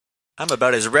I'm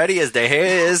about as ready as the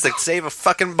hair is to save a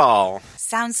fucking ball.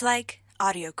 Sounds like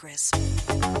Audio Crisp.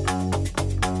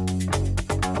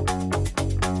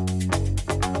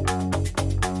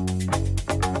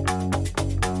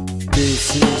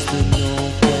 This is the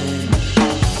North End.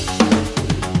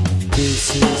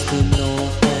 This is the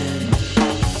North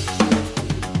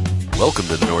End. Welcome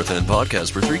to the North End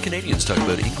Podcast, where three Canadians talk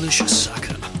about English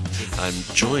soccer. I'm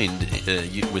joined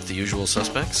with the usual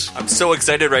suspects. I'm so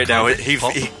excited right now. He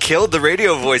killed the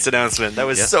radio voice announcement. That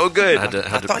was so good.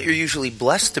 I thought you're usually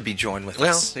blessed to be joined with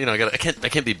us. Well, you know, I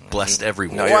can't be blessed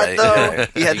everywhere. No, you're What right. though?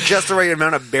 He had just the right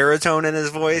amount of baritone in his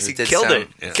voice. He did killed sound- it.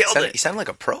 yeah. Killed You it. sound like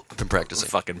a pro. I've been practicing.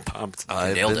 Fucking pumped.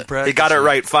 I've nailed been it. practicing. He got it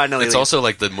right finally. It's also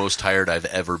like the most tired I've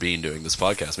ever been doing this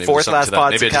podcast. Maybe fourth there's something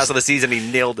last to that. Maybe podcast of the season.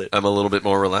 He nailed it. I'm a little bit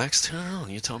more relaxed. I don't know.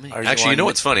 You tell me. Are Actually, you know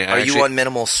what's funny? Are you on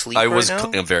minimal sleep I was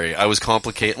right now? I was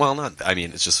complicated. Well, not. I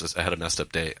mean, it's just I had a messed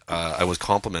up day. I was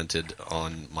complimented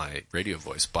on my radio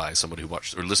voice by somebody who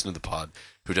watched or listened to the pod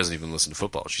who doesn't even listen to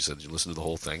football. She said you listened to the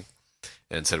whole thing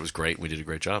and said it was great. We did a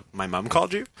great job. My mom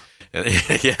called you? And,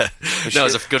 yeah, no,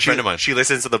 it's a good friend of mine. She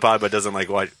listens to the pod but doesn't like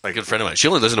what. Like, Good friend of mine. She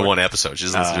only listened to one episode. She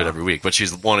doesn't listen to it every week, but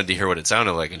she's wanted to hear what it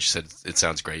sounded like, and she said it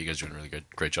sounds great. You guys are doing a really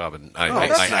great job. And I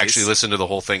that's nice. actually listened to the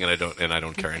whole thing, and I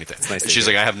don't care anything. nice to She's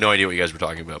hear. like, I have no idea what you guys were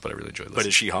talking about, but I really enjoyed listening. But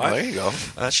is she Oh, hot? there you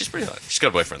go. She's pretty hot. She's got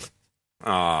a boyfriend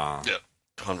though. Aw. Yeah,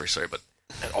 I'm very sorry, but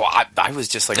Oh, I was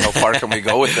just like, how far can we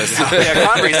go with this? Yeah,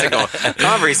 Convery single.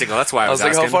 Convery single. That's why I I was was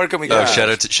like, asking. how far can we go? shout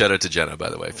out to Jenna, by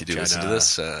the way, if you do listen to Jenna.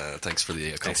 this. Thanks for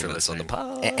the compliments on the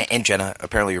listening. pod. And Jenna,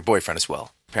 apparently your boyfriend as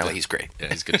well. Apparently he's great. Yeah,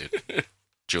 he's a good dude.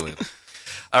 Julian.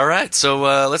 All right, so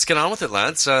let's get on with it,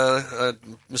 lads.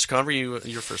 Mr. Convery,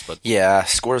 you're first, bud. Yeah,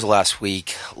 scores last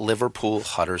week. Liverpool,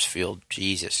 Huddersfield.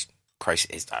 Jesus Christ,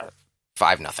 is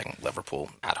 5-0 Liverpool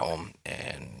at home,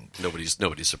 and Nobody's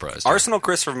surprised. Arsenal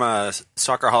Chris from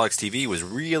Soccerholics TV was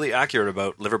really accurate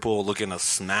about Liverpool looking to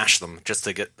smash them just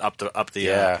to get up the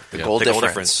goal the goal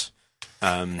difference.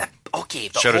 Okay,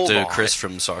 but Shout out hold to on. Chris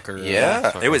from Soccer.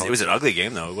 Yeah. It was an ugly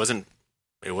game though. It wasn't.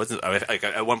 Like,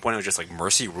 at one point, it was just like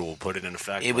mercy rule put it in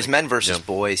effect. It was like, men versus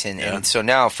boys, and so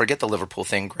now forget the Liverpool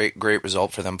thing. Great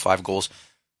result for them, 5 goals.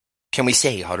 Can we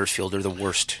say Huddersfield are the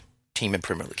worst team in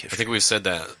Premier League I history? think we've said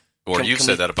that, or you've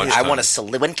said that a bunch of I times.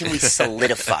 want to. When can we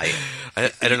solidify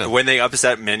it? I don't know. When they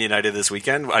upset Man United this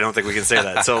weekend, I don't think we can say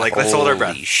that. So like, let's hold our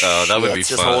breath. Holy Oh, that would shit. be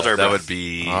Just fun. hold our That breath. would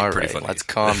be All pretty right, funny. let's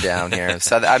calm down here.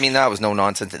 So, I mean, that was no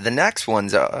nonsense. The next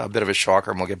one's a bit of a shocker,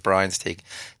 and we'll get Brian's take.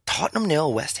 Tottenham 0,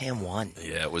 West Ham 1.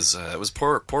 Yeah, it was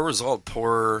poor result,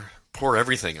 poor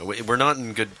everything. We're not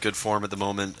in good form at the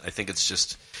moment. I think it's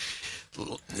just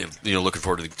looking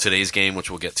forward to today's game, which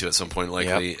we'll get to at some point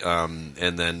likely. Yep.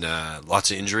 And then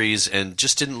lots of injuries, and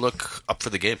just didn't look up for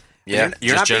the game. Yeah,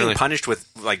 You're Just not generally- being punished with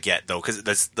like yet though, because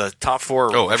that's the top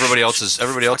 4. Oh, everybody else is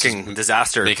fucking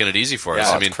disaster. making it easy for us.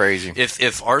 Yeah, I it's mean, crazy.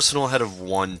 If Arsenal had have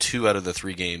won 2 out of the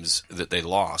 3 games that they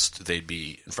lost, they'd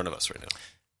be in front of us right now.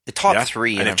 The top Yeah.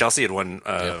 3. And in if Chelsea had won,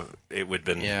 it would have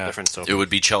been different. So It would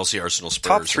be Chelsea, Arsenal, Spurs.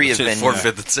 Top 3 have been 4th,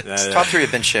 5th, and 6th. top 3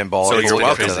 have been shambolic. So you're We'll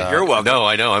get to welcome. that. You're welcome. No,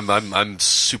 I know. I'm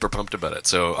super pumped about it.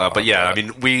 So, but yeah, I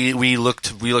mean, we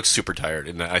looked super tired,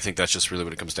 and I think that's just really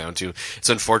what it comes down to. It's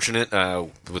unfortunate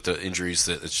with the injuries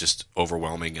that it's just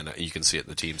overwhelming, and you can see it in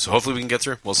the team. So hopefully we can get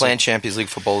through. We'll Playing see. Champions League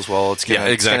football as well. It's gonna, Yeah,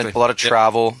 exactly. It's gonna, a lot of Yep.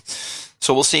 travel.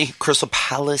 So we'll see. Crystal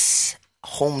Palace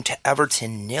home to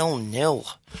Everton 0-0.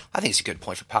 I think it's a good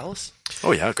point for Palace.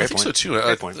 oh yeah, I great think point. so too.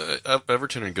 Great point.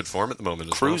 Everton are in good form at the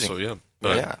moment. As Cruising. Well, so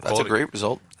yeah, Yeah, that's a quality. great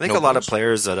result. I think No a lot goals. of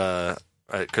players at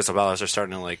Crystal Palace are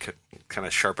starting to like kind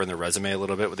of sharpen their resume a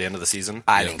little bit with the end of the season.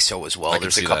 I Yeah. think so as well. I can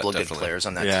There's a see couple that, of good definitely. players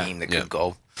on that Yeah. team that Yeah. could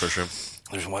go. for sure.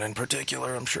 There's one in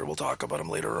particular. I'm sure we'll talk about him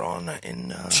later on.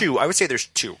 In 2, I would say there's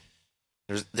 2.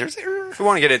 there's If we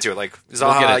want to get into it, like We'll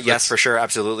Zaha, get it. yes, Let's- for sure,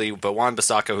 absolutely. But Juan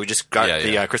Bissaka, who just got Yeah, the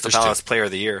yeah. Crystal There's 2. Palace Player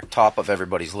of the Year. top of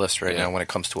everybody's list right Yeah. now when it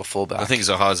comes to a fullback. I think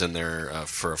Zaha's in there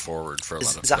for a forward for a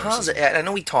lot of Zaha's. players. I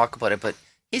know we talk about it, but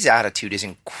his attitude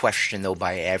isn't questioned though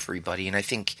by everybody, and I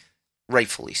think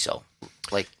rightfully so.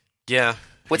 Like, Yeah.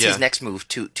 what's yeah. his next move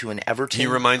to an Everton? He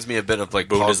reminds me a bit of like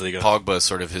Bundesliga. Pogba,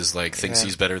 sort of his like thinks Yeah.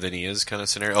 he's better than he is kind of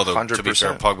scenario. Although to be fair,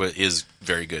 100%. Pogba is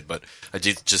very good, but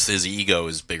just his ego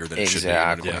is bigger than it should be.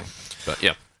 Exactly. Yeah. But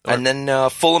yeah. And then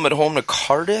Fulham at home to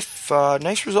Cardiff.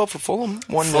 Nice result for Fulham.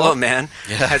 1-0. Fulham, man.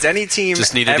 Yeah. Has any team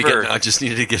Just needed ever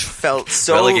to get felt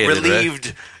so relegated, right?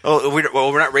 relieved? Oh,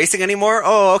 we're not racing anymore.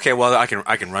 Oh, okay. Well, I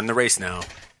can run the race now.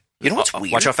 You know what's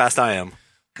weird? Watch how fast I am.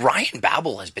 Ryan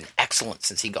Babel has been excellent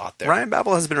since he got there. Ryan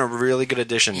Babel has been a really good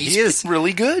addition. He's He is been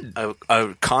really good.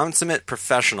 a consummate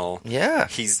professional. Yeah.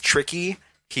 He's tricky.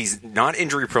 He's not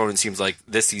injury prone, it seems like,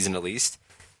 this season at least.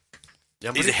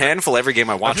 Yeah, He's a handful every game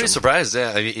I I'm watch pretty him. surprised.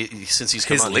 Yeah, I mean, since he's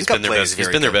come His on, link-up play is he's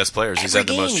very been their good. best players. He's Every had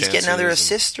the game, most he's chances. getting another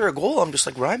assist or a goal. I'm just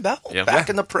like, Ryan Bell, Yeah. back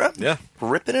in the Prem. Yeah.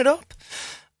 Ripping it up.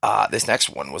 This next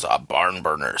one was a barn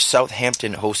burner.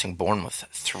 Southampton hosting Bournemouth,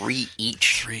 3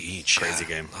 each. 3 each. Crazy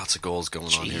game. Lots of goals going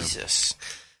on here. Jesus.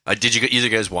 Did you either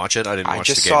guys watch it? I didn't I watch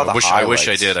just the game. saw the I wish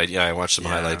I highlights. did. I watched some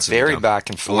highlights. Very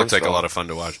back and It forth, looked like a though. lot of fun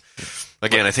to watch.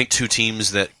 Again, I think two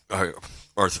teams that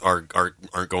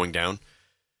aren't going down.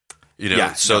 You know,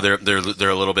 Yeah, so they're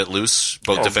a little bit loose,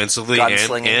 both defensively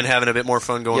gunslinging. and having a bit more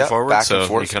fun going Yep, forward. back and So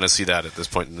forth. you kind of see that at this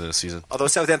point in the season. Although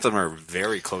Southampton are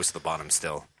very close to the bottom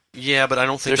still. Yeah, but I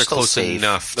don't think They're they're still close safe.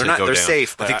 enough They're to not- go they're down.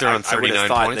 safe, I but think they're on I would've 39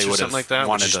 thought points they or would've something like that, which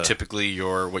wanted is to- typically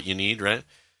what you need, right?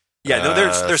 Yeah, no,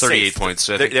 they're 38 safe. points,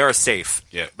 I They think. are safe.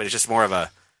 Yeah. But it's just more of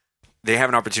a. They have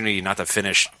an opportunity not to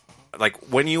finish. Like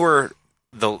when you were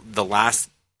the last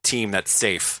team that's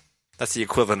safe, that's the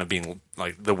equivalent of being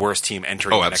like the worst team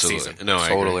entering Oh, the next absolutely. season. No, I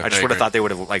Totally. agree. I just would have thought they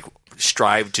would have like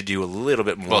strived to do a little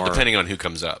bit more. Well, depending on who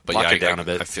comes up, but Lock yeah, it down a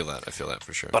bit. I feel that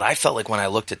for sure. But I felt like when I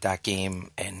looked at that game,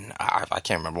 and I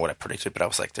can't remember what I predicted, but I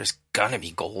was like, there's going to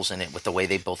be goals in it with the way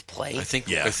they both play. I think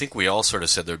Yeah. I think we all sort of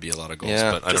said there'd be a lot of goals,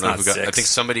 Yeah. but I Just don't know not who got. I 6. think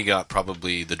somebody got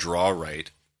probably the draw right,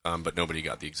 but nobody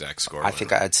got the exact score. I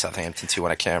think I had Southampton too,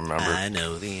 and I can't remember. I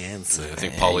know the answer. I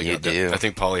think Yeah, Paulie you got that. do. I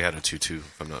think Paulie had a 2-2,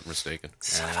 if I'm not mistaken.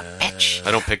 Son of a bitch.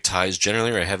 I don't pick ties generally,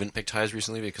 or I haven't picked ties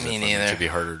recently because Me I find it neither. to be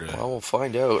harder to. Well, we'll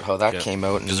find out how that yeah. came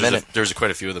out in a 'Cause minute. there's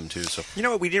quite a few of them too. So You know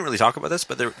what? We didn't really talk about this,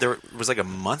 but there was like a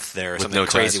month there or With something no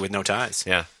crazy ties. with no ties.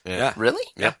 yeah. Yeah. Really?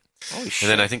 Yep. Holy shit.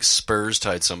 And then I think Spurs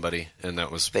tied somebody, and that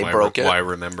was They why, broke it? why I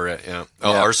remember it. Yeah.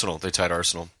 Oh, Yeah. Arsenal. They tied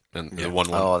Arsenal, and the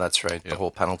 1-1. Oh, that's right. Yep. The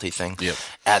whole penalty thing. Yep.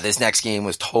 This next game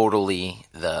was totally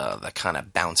the kind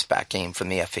of bounce back game from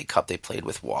the FA Cup. They played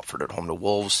with Watford at home to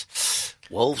Wolves.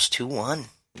 Wolves 2-1.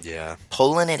 Yeah.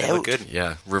 Pulling it They out. look good.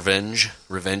 Yeah, revenge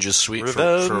is sweet for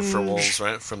Revenge. Wolves,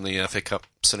 right, from the FA Cup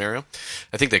scenario.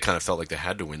 I think they kind of felt like they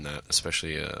had to win that,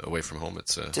 especially away from home.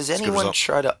 It's Does it's a good anyone result.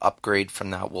 try to upgrade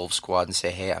from that Wolves squad and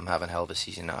say, hey, I'm having a hell of a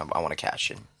season. I want to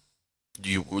cash in?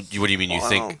 What do you mean? You Well,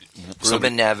 think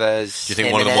Ruben Neves. Do you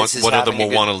think one of them Jimenez is one of them having a will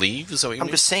good- want to leave? Is that what you I'm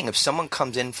mean? just saying, if someone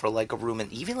comes in for like a Ruben,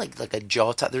 even like a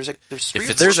Jota, there's three If or it's-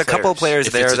 four There's a couple of players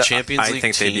If there it's a that Champions I League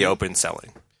think they'd be team- open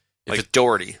selling. If Like it-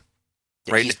 Doherty.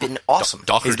 Yeah, right? he's been awesome.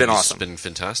 He's been awesome. Been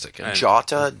fantastic. Yeah. And-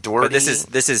 Jota, Doherty. But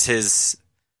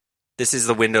this is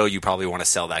the window you probably want to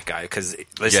sell that guy because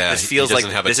this Yeah, feels he like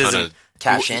doesn't have a this ton isn't of-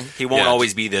 Cash in. He won't Yeah.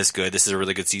 always be this good. This is a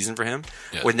really good season for him.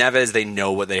 Yeah. With Neves, they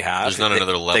know what they have. There's not They-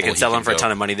 another level They can he sell can him for a go.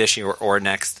 ton of money this year or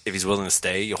next if he's willing to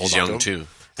stay. You hold He's on young to him. too,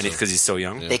 and because he's so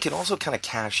young. Yeah. They can also kind of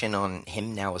cash in on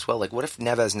him now as well. Like, what if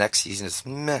Neves next season is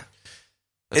meh?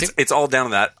 It's all down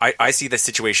to that. I see the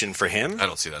situation for him I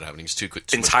don't see that happening. He's too good.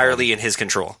 Too much entirely in his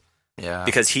control. Yeah.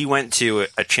 Because he went to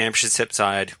a championship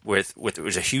side with it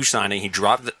was a huge signing. He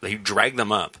dragged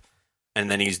them up, and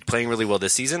then he's playing really well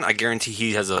this season. I guarantee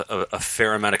he has a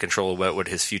fair amount of control about what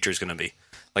his future is going to be.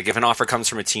 Like if an offer comes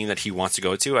from a team that he wants to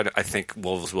go to, I think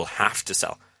Wolves will have to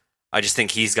sell. I just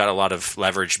think he's got a lot of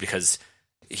leverage because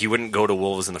he wouldn't go to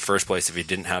Wolves in the first place if he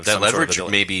didn't have that some leverage. sort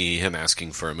of May be him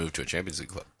asking for a move to a Champions League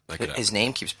club. That could His happen.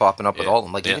 name keeps popping up with Yeah. all of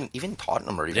them. Like Yeah. even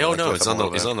Tottenham or even. No, like, no, with it's him on a the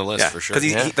little it's bit. on the list Yeah, for sure. because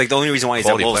Yeah. like the only reason why he's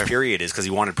Quality at Wolves player. period is because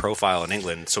he wanted profile in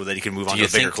England so that he can move on Do to you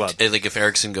a bigger think, club. like, if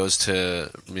Eriksen goes to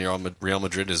Real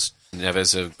Madrid, is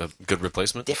Neves a good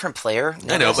replacement? Different player.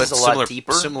 I know, Neves but is a similar. lot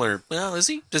deeper. Similar. Well, is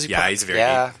he? Does he? Yeah, play? he's very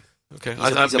Yeah. Okay.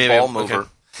 He's a ball mover.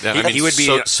 Yeah, He- I mean, he would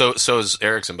be- so is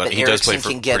Eriksen, but But he does play Eriksen for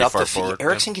can get pretty up far the field. forward.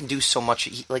 Eriksen can do so much.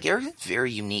 Eriksen's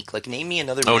very unique. Like, name me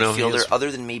another Oh, no, he midfielder is.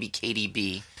 other than maybe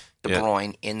KDB, De Yeah.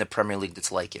 Bruyne in the Premier League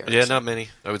that's like Eriksen. Yeah, not many.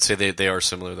 I would say they are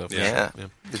similar though. Yeah. Yeah.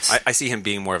 It's, I see him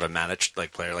being more of a managed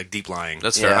like player, like deep lying.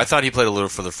 That's fair. Yeah. I thought he played a little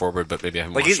further forward, but maybe I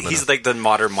haven't Like watched he's, him he's enough. like the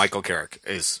modern Michael Carrick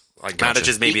is like Gotcha. Matic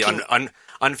is maybe He can-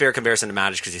 unfair comparison to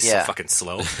Matic because he's Yeah. so fucking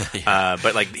slow.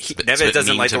 But like It's a Neves bit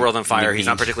doesn't mean light to- the world on fire. He's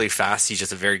mean. not particularly fast. He's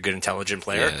just a very good, intelligent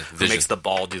player Yeah, who vision. makes the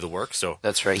ball do the work. So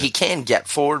that's right. He can get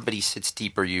forward, but he sits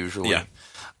deeper usually.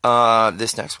 Yeah.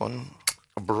 This next one,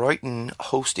 Brighton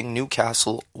hosting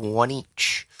Newcastle 1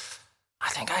 each. I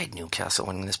think I had Newcastle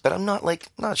winning this, but I'm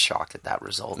not shocked at that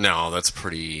result. No, that's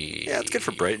pretty. Yeah, it's good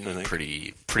for Brighton, I think.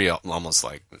 Pretty almost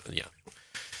like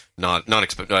not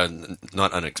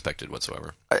unexpected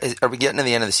whatsoever. Are we getting to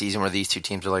the end of the season where these two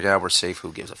teams are like, we're safe,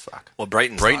 who gives a fuck? well,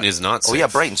 Brighton Is not. Oh Safe. yeah,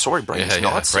 Brighton. Sorry, Brighton's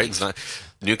not safe. Brighton's not.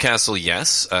 Newcastle,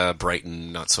 yes.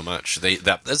 Brighton, not so much.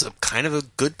 That's a kind of a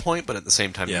good point, but at the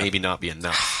same time, maybe not be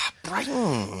enough.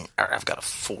 Brighton, I've got a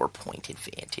 4-point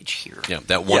advantage here. Yeah,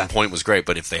 that 1 point was great,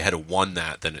 but if they had won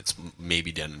that, then it's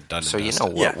maybe done. So you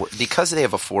dusted. know what? Because they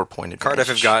have a 4-point advantage. Cardiff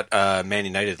have got Man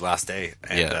United last day,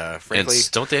 and frankly,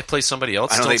 and don't they play somebody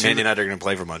else? I don't still think too? Man United are going to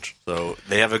play for much. So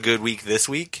they have a good week this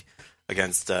week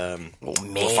against.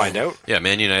 We'll find out. Yeah,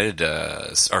 Man United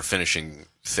are finishing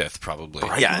 5th probably.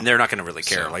 Yeah, and they're not going to really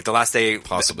care. So, like the last day,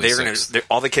 possibly they're going to.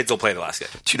 All the kids will play the last game.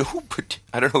 Do you know who?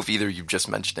 I don't know if either of you just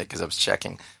mentioned it because I was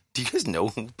checking. Do you guys know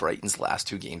who Brighton's last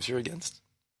 2 games are against?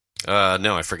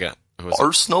 No, I forget. Who was it?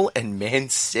 Arsenal and Man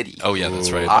City. Oh yeah, that's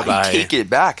right. I take it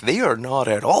back. They are not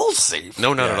at all safe.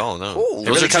 No, not at all. No. Holy It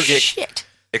really comes- shit.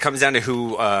 It comes down to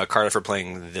who Cardiff are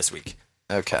playing this week.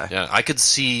 Okay. Yeah, I could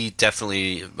see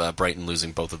definitely Brighton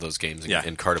losing both of those games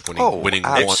and Cardiff winning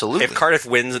absolutely. If Cardiff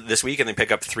wins this week and they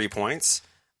pick up 3 points,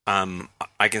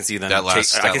 I can see them. That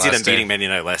last beating day. Man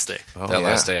United last day. that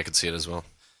last day. I could see it as well.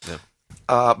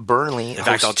 Yeah, Burnley. In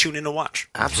fact, I'll tune in to watch.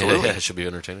 Absolutely. Yeah, it should be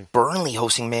entertaining. Burnley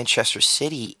hosting Manchester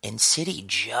City, and City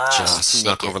just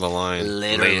Snuck nick over it. the line,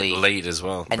 Literally. late as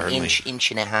well. An Burnley.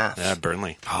 inch and a half. Yeah,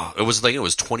 Burnley. Oh, it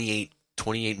was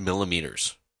 28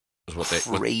 millimeters. Was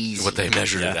Crazy. what they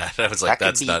measured it at. I was like,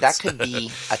 that that's could be, nuts. That could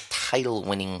be a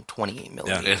title-winning 28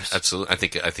 millimeters. Yeah, absolutely. I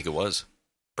think it was.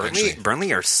 Actually.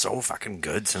 Burnley are so fucking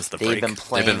good since the They've break. been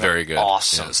playing They've been very good.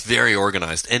 awesome. Yeah, it's very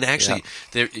organized, and actually,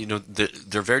 they're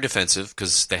very defensive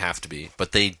because they have to be,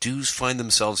 but they do find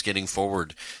themselves getting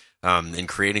forward and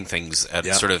creating things at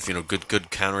sort of good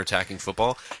counterattacking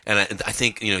football. And I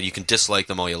think you can dislike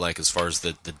them all you like as far as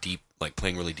the deep, like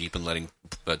playing really deep and letting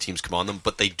teams come on them,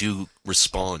 but they do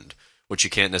respond, which you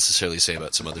can't necessarily say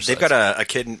about some other sides. They've got a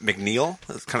kid, McNeil,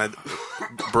 that's kind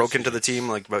of broke into the team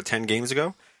like about 10 games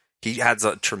ago. He has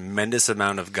a tremendous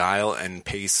amount of guile and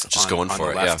pace Just on, going on for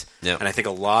the it, left. yeah. And I think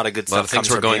a lot of good a lot stuff of things comes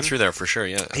we're from going him. through there for sure.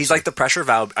 Yeah, He's like the pressure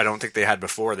valve I don't think they had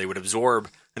before. They would absorb,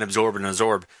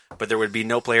 but there would be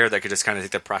no player that could just kind of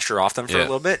take the pressure off them for a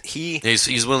little bit.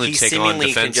 He's willing to take on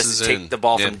seemingly can defenses just take the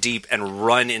ball and- from deep and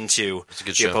run into a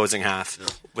good the show. opposing half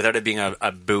without it being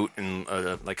a boot and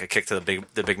like a kick to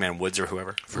the big man Woods or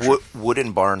whoever. Wood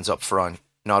and Barnes up front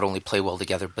not only play well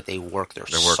together, but they work their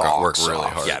They work socks really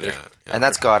off. hard. Yeah, Yeah, And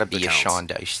that's got to be It a counts. Sean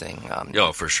Dyche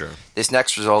thing. for sure. This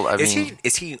next result, I Is mean,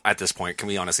 he at this point? Can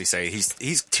we honestly say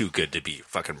he's too good to be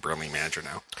fucking Burnley manager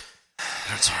now?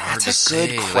 That's hard That's to a good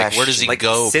say. Like, question. where does he Like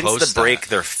go since post the break, that?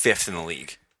 they're 5th in the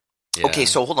league. Yeah. okay,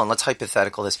 so hold on. Let's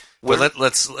hypothetical this. But Where,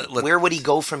 let's where would he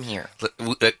go from here?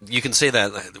 you can say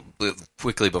that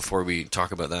quickly before we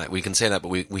talk about that. We can say that, but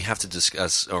we have to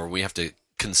discuss, or we have to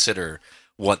consider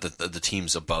what the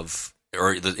teams above,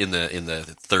 or in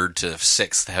the 3rd to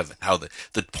 6th have, how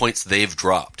the points they've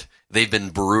dropped. They've been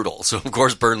brutal, so of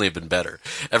course Burnley have been better.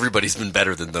 Everybody's been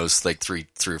better than those like three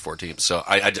or four teams. So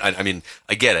I mean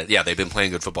I get it. Yeah, they've been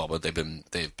playing good football, but they're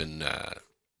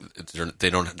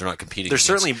not competing. There's against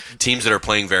certainly teams that are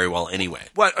playing very well anyway.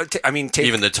 What I mean, take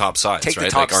Even the top sides, take right?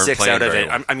 the top like, aren't 6 playing out of very it.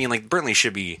 well. I mean, like Burnley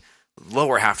should be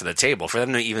lower half of the table for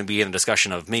them to even be in a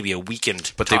discussion of maybe a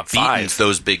weakened But top they've beaten 5.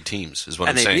 those big teams, is what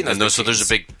And I'm they've saying. beaten And those those,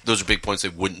 big so those are big points they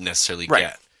wouldn't necessarily Right.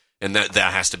 get, and that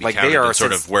has to be Like counted they are with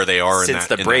sort since- of where they are since in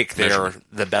that, the break. in They that are measurement.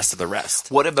 the best of the rest.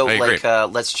 What about I agree.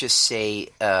 let's just say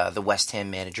the West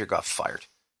Ham manager got fired,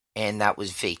 and that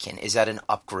was vacant. Is that an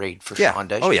upgrade for Yeah. Sean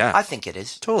Dyche? Oh, yeah. I think it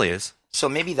is. Totally is. So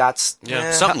maybe that's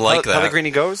Something like that.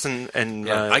 Pellegrini goes and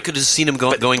I could have seen him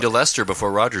going to Leicester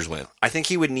before Rodgers went. I think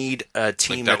he would need a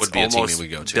team that that's would be a team almost he would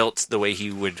go to. built the way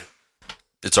he would.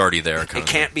 It's already there. It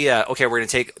can't be okay, we're going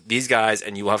to take these guys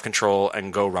and you will have control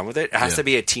and go run with it. It has Yeah. to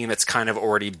be a team that's kind of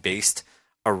already based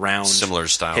around Similar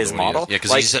style. his to what he model. is. Yeah,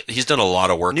 because Like, he's done a lot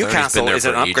of work. Newcastle there. is He's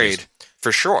an been there for upgrade ages.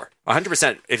 for sure.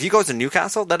 100%. If he goes to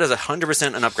Newcastle, that is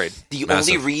 100% an upgrade. The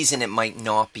Massive. only reason it might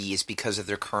not be is because of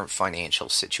their current financial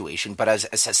situation. But as a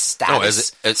No,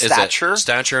 status, as stature, a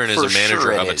stature and as for a manager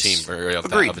sure of it a is. team, or of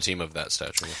Agreed. a team of that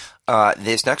stature.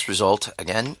 This next result,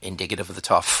 again, indicative of the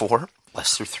top 4.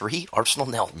 Leicester 3, Arsenal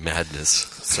 0. Madness,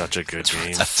 Such a good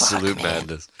game. absolute man.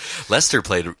 madness. Leicester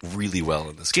played really well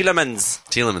in this game. Tielemans.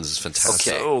 Tielemans is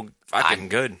fantastic, So fucking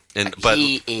good. but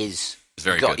He is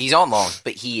very good. He's on loan,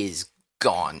 but he is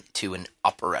gone to an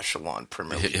upper echelon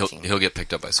Premier League team. he'll get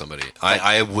picked up by somebody.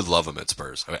 I would love him at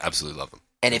Spurs. I would absolutely love him.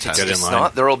 And if Fantastic. it's Get in line.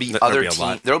 not, there'll be There'll other be a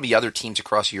lot. there'll be other teams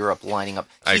across Europe lining up.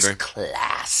 I He's agree.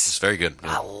 class. It's very good.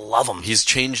 I love him. He's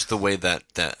changed the way that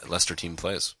Leicester team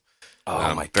plays.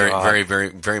 Oh my very, god! very, very,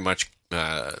 very much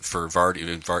for Vardy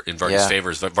in Vardy's Yeah.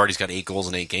 favors. Vardy's got 8 goals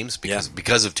in 8 games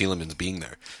because of Tielemans being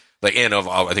there. Like, and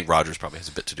I think Rodgers probably has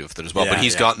a bit to do with it as well. Yeah, but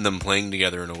he's yeah. gotten them playing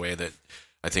together in a way that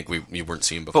I think we weren't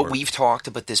seeing before. But we've talked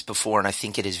about this before, and I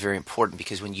think it is very important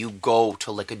because when you go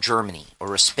to like a Germany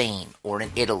or a Spain or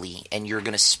an Italy and you're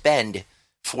going to spend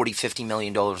 $40-50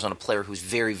 million on a player who's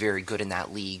very, very good in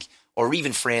that league, or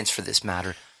even France for this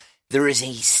matter, there is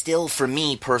still, for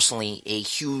me personally, a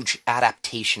huge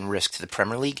adaptation risk to the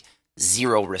Premier League.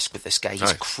 Zero risk with this guy.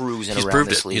 He's cruising around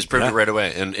this league. He's proved it right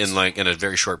away in a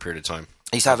very short period of time.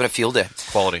 He's having a field day.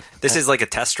 Quality. This is like a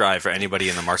test drive for anybody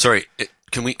in the market. Sorry,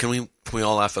 can we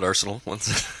all laugh at Arsenal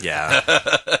once? Yeah.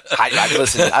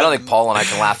 Listen, I don't think Paul and I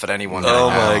can laugh at anyone. Oh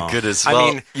right now. my goodness! I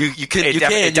Well, mean, you can it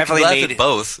definitely laugh made at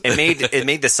both. It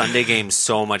made the Sunday game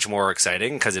so much more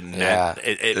exciting because it mattered.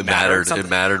 It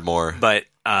mattered more. But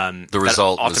the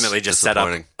result that ultimately was just set up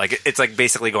disappointing. like it's like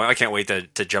basically going. I can't wait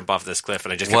to jump off this cliff,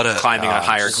 and I just kept climbing a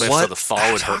higher cliff so the fall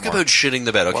would hurt Talk more. about shitting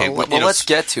the bed. Okay, Well, let's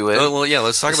get to it. Well, yeah,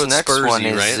 let's talk This about next Spursy, one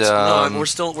is, right? No, we're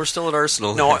still at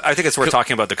Arsenal. No, I think it's worth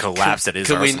talking about the collapse that is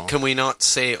Arsenal. Can we not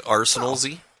say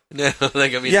Arsenalsy? No,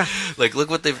 like I mean, Yeah. like look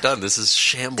what they've done. This is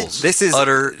shambles. This is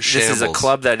utter shambles. This is a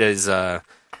club that is. Arsenal.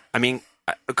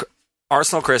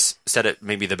 Chris said it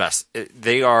maybe the best.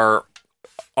 They are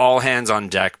all hands on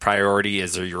deck. Priority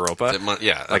is their Europa.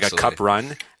 Yeah, like absolutely. a cup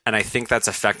run, and I think that's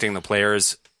affecting the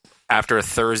players after a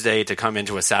Thursday to come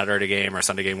into a Saturday game or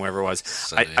Sunday game, whatever it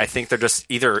was. I think they're just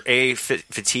either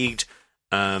fatigued.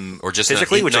 Or just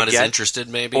physically, which not I as get, interested,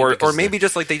 maybe, or maybe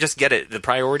just like they just get it. The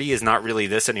priority is not really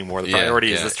this anymore. The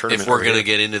priority is this tournament. If we're going to here.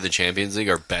 get into the Champions League,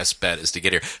 our best bet is to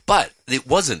get here. But it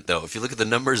wasn't, though. If you look at the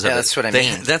numbers of it, that's what I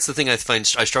mean. That's the thing I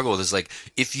struggle with is like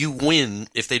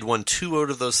if they'd won 2 out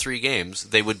of those 3 games,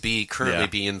 they would currently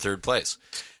be in 3rd place.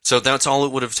 So that's all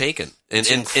it would have taken. It's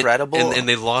incredible. And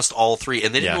they lost all 3,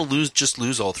 and they didn't Yeah.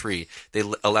 lose all 3. They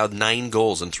allowed 9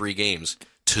 goals in 3 games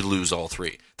to lose all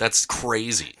 3. That's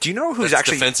crazy. Do you know who's That's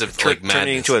actually defensive, turning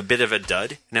madness. into a bit of a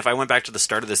dud? And if I went back to the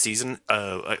start of the season,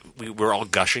 we were all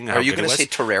gushing. How Are you going to say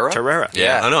Torreira? Torreira?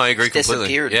 Yeah, I know. I agree He's completely.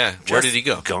 disappeared. Yeah, where Just did he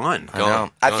go? Gone. I know.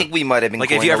 I think we might have been Like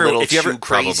going if you a ever, little if you ever, too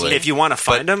crazy. probably. if you want to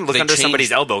find But him, look they under changed-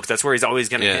 somebody's elbow because that's where he's always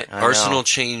going to Yeah, hit. I know. Arsenal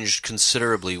changed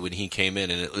considerably when he came in,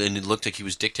 and it looked like he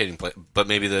was dictating play. But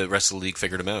maybe the rest of the league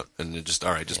figured him out, and it just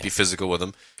be physical with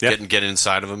him, Yeah. get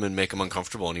inside of him, and make him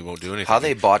uncomfortable, and he won't do anything. How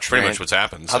they botched pretty much what's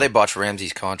happened. How they botched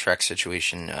Ramsey's contract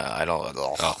situation, I don't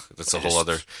know. Oh, that's a whole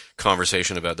other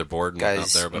conversation about their board and Guys out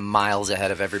there, but miles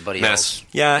ahead of everybody mess. else.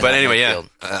 Yeah. But anyway, yeah, Midfield.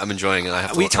 I'm enjoying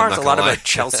it. We I'm talked not a lot gonna lie. about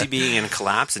Chelsea being in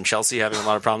collapse and Chelsea having a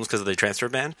lot of problems because of the transfer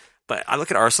ban. But I look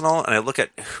at Arsenal and I look at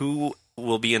who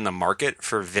will be in the market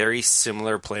for very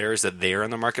similar players that they are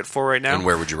in the market for right now. And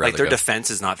where would you like rather their go?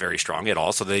 defense is not very strong at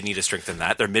all, so they need to strengthen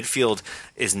that. Their midfield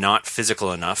is not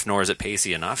physical enough, nor is it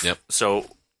pacey enough. Yep. So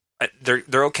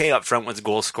they're okay up front with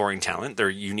goal scoring talent. They're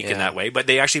unique in that way, but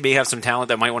they actually may have some talent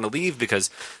that might want to leave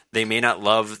because they may not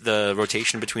love the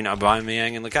rotation between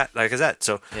Aubameyang and Lacazette.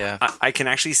 So Yeah. I can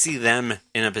actually see them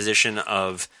in a position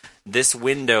of this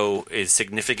window is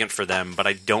significant for them, but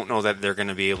I don't know that they're going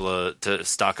to be able to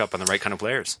stock up on the right kind of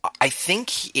players. I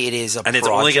think it is a And it's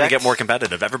only going to get more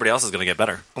competitive. Everybody else is going to get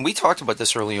better. And we talked about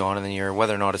this early on in the year,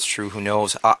 whether or not it's true, who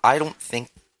knows. I don't think,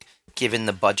 given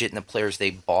the budget and the players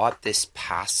they bought this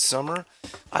past summer,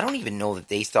 I don't even know that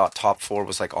they thought top 4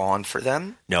 was like on for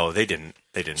them. No, they didn't.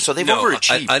 They didn't. So they've No,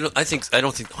 overachieved. I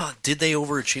don't think. Well, did they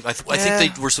overachieve? I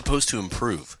think they were supposed to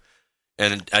improve,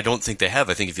 and I don't think they have.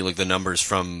 I think if you look at the numbers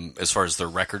from as far as their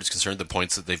record is concerned, the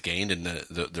points that they've gained and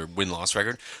their win-loss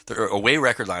record, their away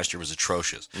record last year was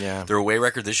atrocious. Yeah. Their away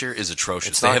record this year is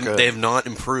atrocious. It's not good. They have not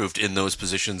improved in those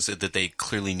positions that they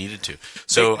clearly needed to.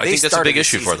 So I think that's a big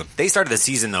issue for them. They started the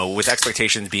season, though, with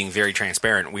expectations being very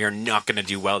transparent. We are not going to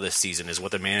do well this season, is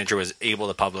what the manager was able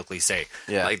to publicly say.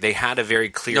 Yeah. Like they had a very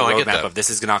clear No, I get roadmap that. of this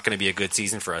is not going to be a good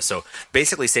season for us. So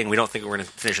basically saying we don't think we're going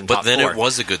to finish in But top then 4. it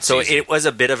was a good So season. it was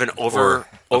a bit of an Or a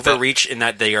overreach in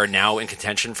that they are now in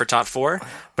contention for top 4.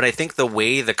 But I think the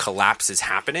way the collapse is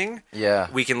happening, Yeah.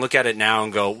 we can look at it now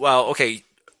and go, well, okay,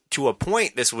 to a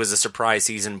point, this was a surprise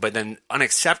season, but then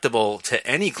unacceptable to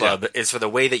any club is for the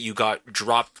way that you got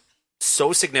dropped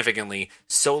so significantly,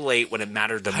 so late when it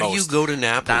mattered the How most. do you go to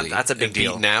Napoli? That's a big and beat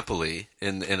deal. Napoli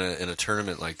in a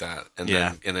tournament like that, and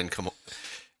then come.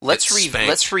 Let's spanked.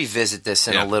 let's revisit this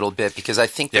in Yeah. a little bit because I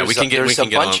think Yeah, there's we can get there's a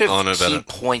bunch on of about key it.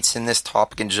 points in this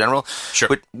topic in general. Sure.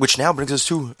 Which now brings us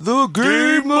to the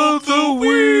game of the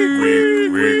week.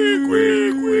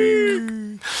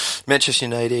 Manchester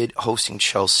United hosting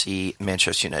Chelsea.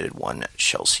 Manchester United won.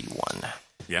 Chelsea won.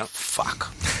 Yeah.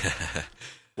 Fuck.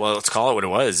 Well, let's call it what it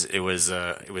was. It was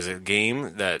a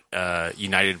game that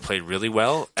United played really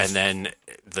well, and then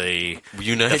the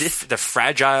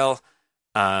fragile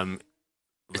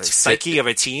psyche of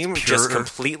a team just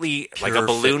completely like a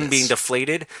balloon fitness. being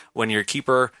deflated when your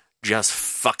keeper just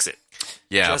fucks it.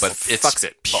 Yeah, Just but fucks it's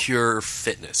it. pure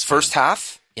fitness. First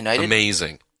half, United.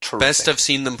 Amazing. Terrific. Best I've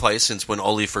seen them play since when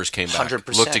Ole first came back.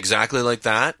 100%. Looked exactly like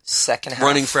that. Second half.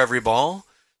 Running for every ball.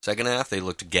 Second half, they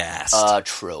looked gassed.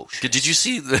 Atrocious. Did you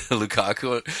see the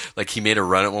Lukaku? Like, he made a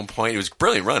run at one point. It was a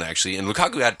brilliant run, actually. And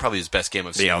Lukaku had probably his best game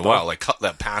I've seen in a elbow. while. Like, cut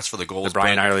that pass for the goal. The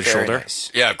Brian Ireland Very shoulder.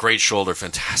 nice. Yeah, great shoulder.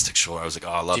 Fantastic shoulder. I was like,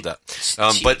 oh, I love that.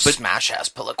 But smash ass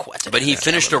Piliqueta. But he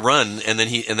finished a run, and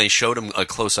then they showed him a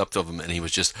close up of him, and he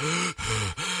was just,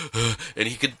 and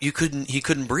he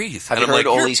couldn't breathe. Have and you I'm heard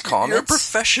like, Ole's comments? You're a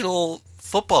professional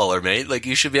footballer, mate. Like,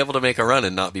 you should be able to make a run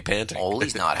and not be panting.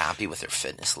 Ole's not happy with their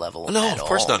fitness level. No, at of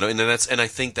course all. not. And I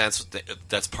think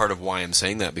that's part of why I'm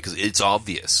saying that, because it's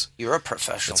obvious. You're a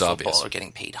professional It's obvious. footballer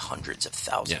getting paid hundreds of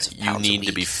thousands of Yeah, pounds you a need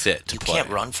to week. be fit to You play. can't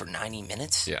run for 90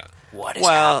 minutes? Yeah. What is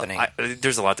Well, happening?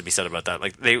 there's a lot to be said about that.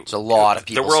 Like There's a lot of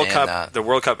people the World saying Cup, that. The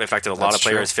World Cup affected a lot That's of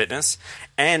players' true. fitness,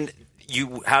 and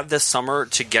you have this summer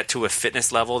to get to a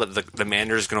fitness level that the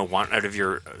manager is going to want out of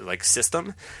your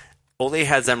system. Ole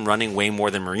has them running way more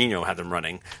than Mourinho had them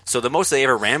running. So the most they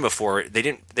ever ran before, they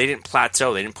didn't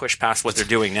plateau. They didn't push past what they're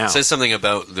doing now. It says something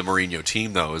about the Mourinho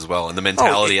team, though, as well, and the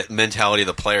mentality of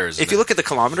the players. If you look at the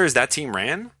kilometers that team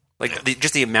ran,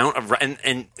 just the amount of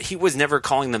and he was never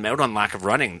calling them out on lack of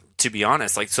running, to be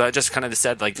honest. So I just kind of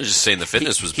said They're just saying the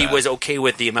fitness was he bad. was okay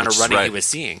with the amount Which of is running he right. was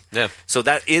seeing. Yeah. So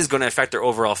that is going to affect their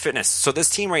overall fitness. So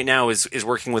this team right now is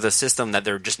working with a system that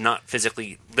they're just not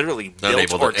physically, literally Not built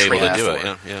able to- or able to trained do for.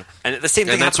 it, yeah. And the same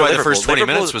thing And that's happened why with the first Liverpool.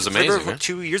 20 minutes was amazing, Liverpool yeah.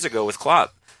 2 years ago with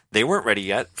Klopp, they weren't ready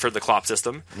yet for the Klopp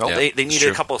system. Nope. Yeah, They it's needed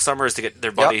true. a couple of summers to get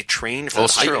their body trained for Well,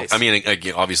 the it's true. heights. I mean,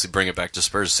 again, obviously, bring it back to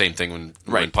Spurs. Same thing when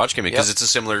Poch came in, because Yep. it's a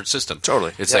similar system.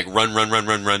 Totally. It's Yep. like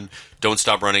run. Don't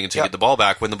stop running until you Yep. get the ball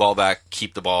back. Win the ball back.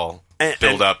 Keep the ball. And-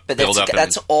 Build up. But build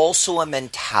that's up. also a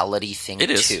mentality thing, It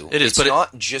is. too. It is, It's but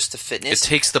not just a fitness. It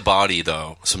takes the body,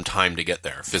 though, some time to get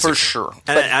there. Physically. For sure. And-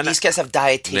 But and- these guys have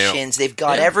dietitians. They've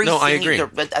got Yeah. everything. No, I agree. They're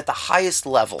at the highest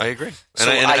level. I agree. So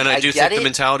And I do get think the it.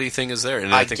 mentality thing is there.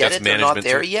 And I I think get that's it. They're management. not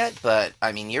there too. yet, but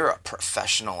I mean, you're a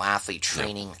professional athlete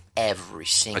training every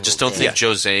single I just don't day. think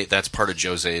Jose, that's part of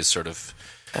Jose's sort of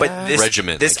but this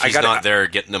regimen. this Like, he's not there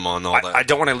getting them on all that. I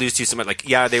don't want to lose too much.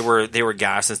 They were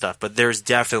gassed and stuff, but there's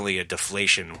definitely a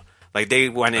deflation. Like they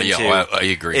went into. Yeah, I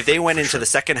agree. If they went for into sure. the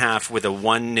second half with a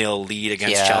 1-0 lead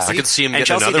against Yeah. Chelsea, I could see 'em and getting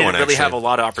Chelsea another didn't one, really actually. have a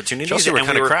lot of opportunities. Chelsea were and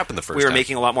kinda crap in the first We were half.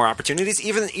 making a lot more opportunities.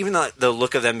 Even the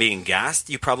look of them being gassed,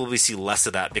 you probably see less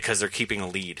of that because they're keeping a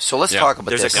lead. So let's Yeah. talk about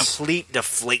There's this. a complete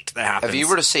deflate that happens. If you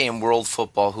were to say in world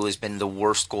football who has been the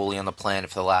worst goalie on the planet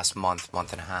for the last month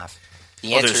and a half,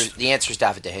 the answer is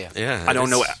David De Gea. Yeah, I don't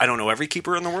know every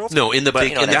keeper in the world. No, in the But big,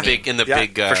 you know in what the I mean. big, in the Yeah,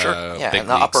 big, for sure. Yeah, big in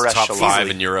the leagues, upper top echelon. 5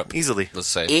 Easily. in Europe, Easily. Let's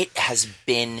say It has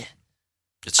been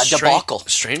it's a debacle.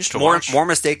 Strange to more watch. more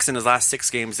mistakes in his last 6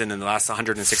 games than in the last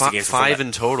 160 games. before Five that.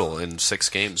 in total in 6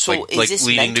 games. So like is this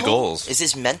leading mental? to goals. Is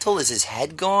this mental? Is his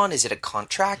head gone? Is it a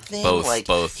contract thing?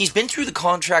 Both. He's been through the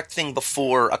contract thing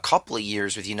before a couple of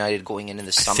years with United going into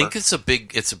the summer. I think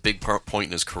it's a big point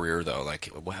in his career, though. Like,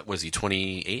 what was he,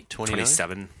 28, 29?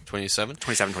 27. 27?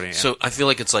 27, 28. So I feel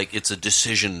like it's a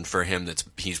decision for him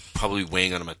he's probably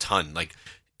weighing on him a ton. Like,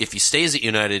 if he stays at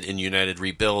United and United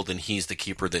rebuild and he's the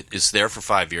keeper that is there for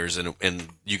 5 years and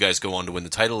you guys go on to win the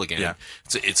title again, Yeah.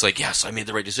 it's like, yes, I made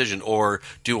the right decision. Or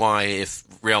do I, if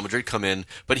Real Madrid come in,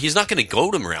 but he's not going to go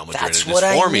to Real Madrid That's in this what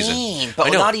I form he's in. mean. But I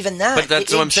know. not even that. But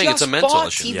that's what I'm saying. It's a mental bought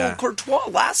issue. Thibaut Yeah. Courtois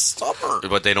last summer.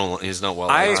 But he's not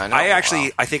well. I I know. actually Wow.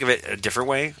 I think of it a different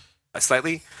way,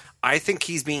 slightly. I think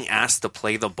he's being asked to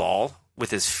play the ball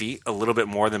with his feet a little bit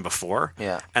more than before.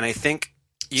 Yeah. And I think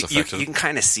you It's effective. can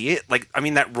kind of see it. Like, I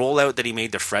mean, that rollout that he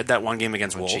made to Fred that one game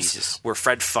against Wolves, Jesus. where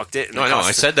Fred fucked it. And No, I know.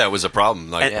 I said that was a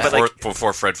problem. Like, And- but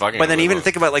before Fred fucking. But then it, even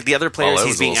think about like the other players that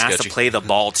he's was a being little asked sketchy. to play the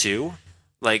ball to.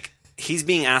 Like, he's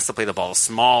being asked to play the ball.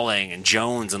 Smalling and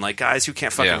Jones and like guys who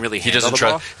can't fucking really he handle doesn't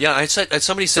the ball. trust. Yeah,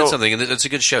 somebody said So- something, and it's a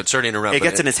good shout. Sorry to interrupt. It but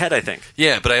gets in his head, I think.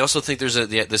 Yeah, but I also think there's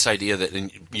this idea that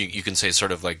and you can say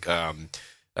sort of like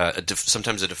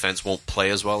sometimes a defense won't play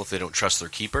as well if they don't trust their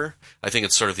keeper. I think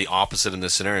it's sort of the opposite in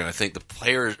this scenario. I think the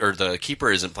player or the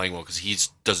keeper isn't playing well because he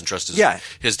doesn't trust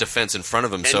his defense in front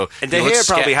of him. And De Gea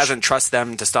probably hasn't trusted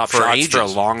them to stop shots for a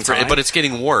long time. but it's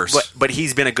getting worse. But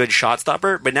he's been a good shot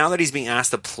stopper. But now that he's being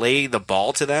asked to play the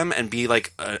ball to them and be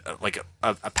like a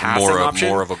passing option,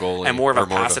 more of a goalie, and more of or a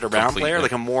more of pass a it around complete, player, yeah.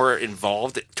 like a more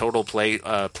involved total play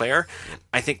player,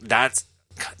 I think that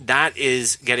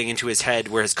is getting into his head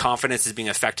where his confidence is being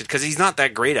affected because he's not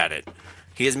that great at it.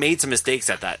 He has made some mistakes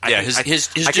at that. Yeah, his I can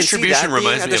see that distribution being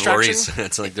reminds a me of distraction. Laurie's.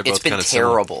 It's like they're It's both been kind of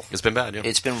similar. terrible. It's been bad. Yeah.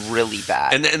 It's been really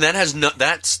bad. And that has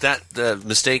the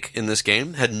mistake in this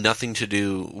game had nothing to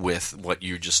do with what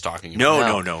you're just talking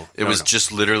about. No. It was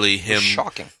just literally him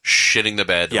shocking. shitting the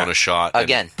bed Yeah. on a shot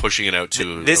Again. and pushing it out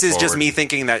to. This a is just forward. me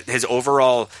thinking that his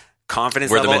overall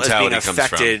confidence Where the level is being mentality comes from.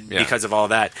 affected Yeah. because of all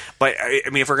that. But I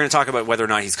mean, if we're going to talk about whether or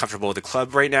not he's comfortable with the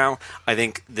club right now, I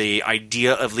think the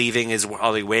idea of leaving is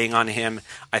probably weighing on him.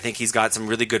 I think he's got some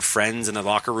really good friends in the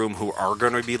locker room who are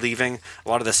going to be leaving. A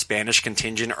lot of the Spanish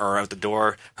contingent are out the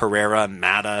door. Herrera,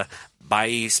 Mata,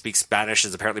 Bailly speaks Spanish,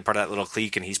 is apparently part of that little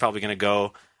clique, and he's probably going to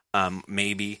go.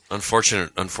 Maybe.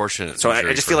 Unfortunate. So I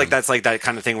injury just for feel like him. that's like that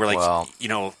kind of thing where, like, Well,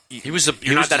 He was the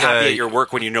you're not that happy at your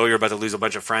work when you know you're about to lose a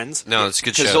bunch of friends. No, it's a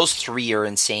good Because show. those three are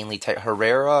insanely tight.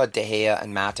 Herrera, De Gea,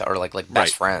 and Mata are like best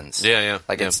Right. friends. Yeah.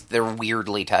 They're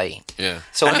weirdly tight. Yeah.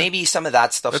 So maybe some of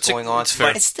that stuff's going on. it's fair.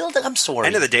 But it's still, I'm sorry.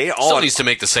 End of the day, Still needs to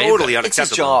make the save. totally then. it's his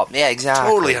unacceptable. job. Yeah, exactly.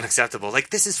 Totally unacceptable. Like,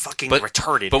 this is fucking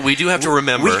retarded. But we do have to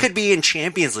remember. We could be in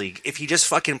Champions League if he just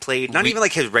fucking played, not even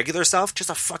like his regular self, just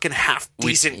a fucking half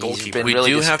decent he's goalkeeper. been we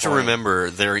really do have to disappointing. remember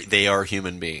they are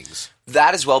human beings.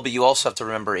 That as well, but you also have to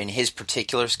remember in his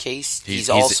particular case, he's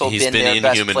also he's been been their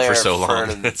best inhuman player for so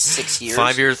long. 6 years.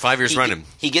 5 years He- running.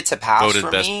 He gets a pass Voted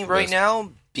from best- me right best. now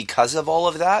because of all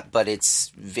of that, but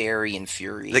it's very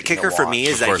infuriating. The kicker to for watch. me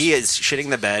is Of that course. he is shitting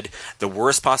the bed the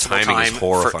worst possible Timing is time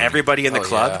for horrifying. everybody in the Oh,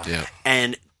 club. yeah. Yeah.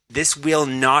 And this will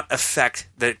not affect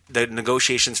the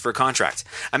negotiations for contracts.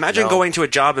 Imagine No. going to a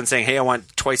job and saying, hey, I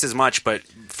want twice as much, but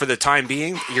for the time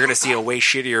being, you're going to see a way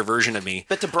shittier version of me.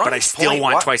 But to Brian's I still point,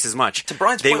 want why- twice as much. To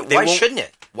Brian's They- point, they why won't- shouldn't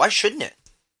it? Why shouldn't it?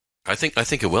 I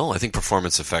think it will. I think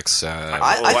performance affects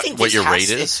I think what this your has rate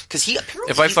to- is. because he apparently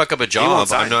If I fuck up a won't job,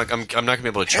 sign. I'm not going to be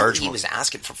able to charge he more. was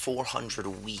asking for $400 a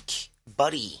week,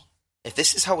 buddy. If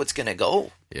this is how it's going to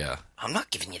go, Yeah. I'm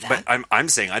not giving you that. But I'm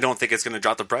saying I don't think it's going to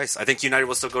drop the price. I think United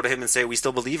will still go to him and say, we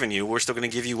still believe in you. We're still going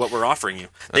to give you what we're offering you.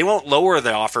 They won't lower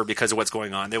the offer because of what's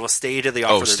going on. They will stay to the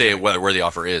offer. Oh, they're stay doing. where the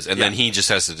offer is, and then he just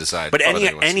has to decide. But whether he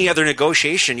wants to any do it. other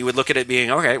negotiation, you would look at it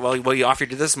being, okay, well, you offered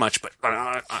you this much, but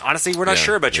honestly, we're not Yeah,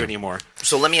 sure about you yeah. anymore.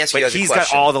 so let me ask you But guys he's a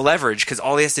question. got all the leverage because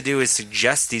all he has to do is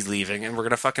suggest he's leaving, and we're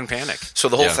going to fucking panic. So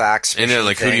the whole Yeah. fax And then, machine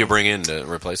like, who do thing- you bring in to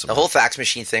replace him? The whole fax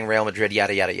machine thing, Real Madrid,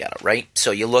 yada, yada, yada, right?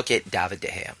 So you look at David De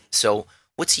Gea. So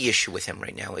what's the issue with him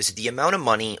right now? Is it the amount of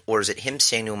money, or is it him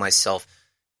saying to himself,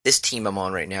 this team I'm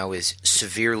on right now is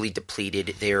severely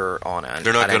depleted. They're on a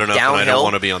They're not good enough, and I don't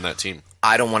want to be on that team,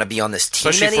 I don't want to be on this team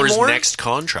especially anymore. for his next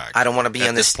contract. I don't want to be At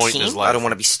on this point in his team. life. I don't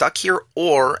want to be stuck here.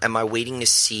 Or am I waiting to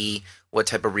see what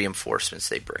type of reinforcements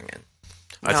they bring in?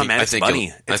 It's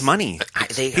money. It's money.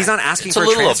 He's not asking It's a for a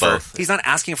little of transfer. both. He's not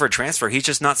asking for a transfer. He's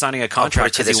just not signing a I'll put contract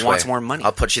it to because this he wants way. more money.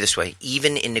 I'll put you this way.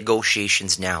 Even in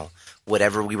negotiations now,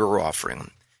 whatever we were offering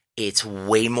him, it's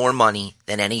way more money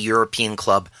than any European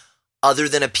club other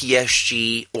than a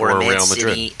PSG or a Or Man Real City,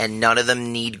 Madrid. and none of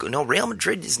them need. No, Real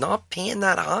Madrid is not paying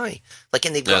that high. Like,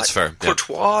 and they've got That's fair, yeah.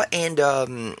 Courtois and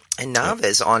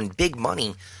Naves on big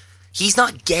money. He's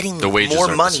not getting The wages more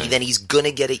aren't the money same. than he's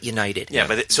gonna get at United. yeah,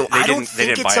 but so they I don't didn't, they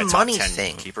think didn't it's buy a top money 10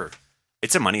 thing. keeper.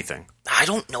 It's a money thing. I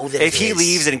don't know that If it he is.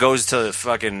 leaves and goes to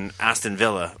fucking Aston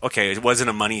Villa, okay, it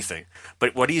wasn't a money thing.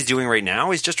 But what he's doing right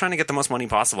now is just trying to get the most money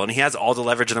possible, and he has all the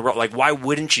leverage in the world. Like, why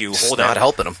wouldn't you it's hold not out?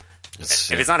 helping him.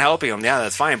 If it's not helping him, yeah,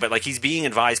 that's fine. But like, he's being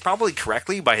advised probably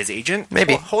correctly by his agent.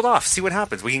 Maybe. Well, hold off, see what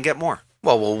happens. We can get more.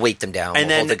 Well, we'll weight them down. And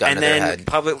we'll hold the then, gun and to their then head.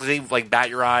 publicly, like, bat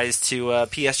your eyes to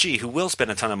PSG, who will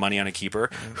spend a ton of money on a keeper,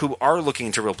 who are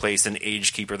looking to replace an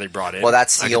aged keeper they brought in. Well,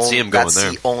 that's I the could see only him going that's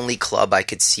there. the only club I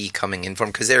could see coming in from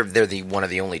because they're the one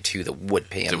of the only two that would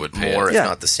pay him would pay more, him. if Yeah.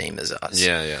 not the same as us.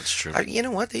 Yeah, it's true. You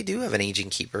know what? They do have an aging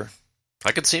keeper.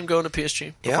 I could see him going to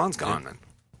PSG. Yeah. Buffon's gone, man.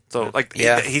 So, like,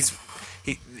 Yeah. it's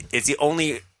the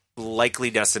only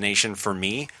likely destination for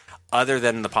me, other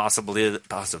than the possibility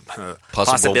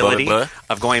blah.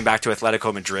 of going back to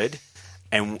Atletico Madrid,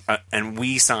 and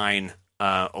we sign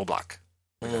Oblak.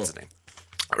 That's the name.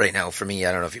 Right now, for me,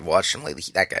 I don't know if you've watched him lately.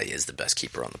 That guy is the best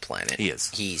keeper on the planet. He is.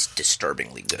 He's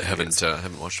disturbingly good. I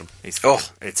haven't watched him. He's, Oh,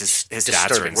 it's his stats are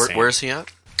disturbing. insane. Where is he at?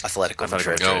 Atletico Atletico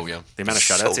Madrid. Madrid. Oh, yeah. The amount of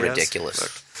So shutouts he has.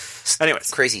 ridiculous.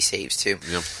 Anyways, Crazy saves too.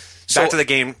 Yeah. So- back to the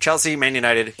game. Chelsea, Man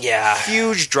United. Yeah.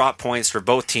 Huge drop points for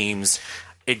both teams.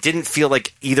 It didn't feel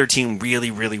like either team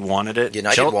really, really wanted it.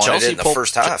 United wanted it in the pole-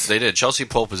 first half. They did. Chelsea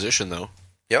pole position though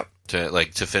Yep.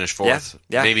 to finish fourth,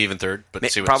 Yeah. maybe even third. But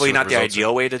Probably not the results are.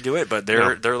 ideal way to do it, but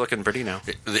they're looking pretty now.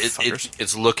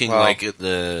 It's looking like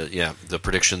the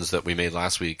predictions that we made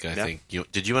last week. I think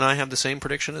did you and I have the same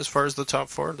prediction as far as the top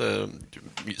four? The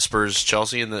Spurs,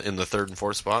 Chelsea in the third and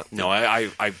fourth spot. No,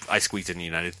 I squeaked in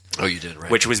United. Oh, you did,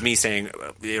 right? Which was me saying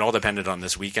it all depended on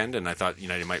this weekend, and I thought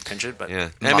United might pinch it. But yeah,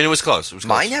 I mean it was close.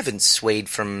 Mine haven't swayed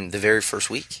from the very first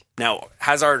week. now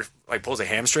Hazard pulls a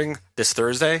hamstring this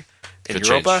Thursday in Could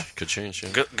Europa. Could change.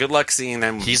 Yeah. Good luck seeing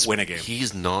them win a game.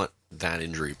 He's not that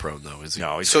injury prone though, is he?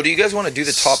 No, So do you guys want to do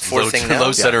the top four thing now?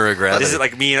 Low center of gravity. this is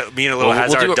like me and a little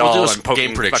Hazard doll we'll do and poking game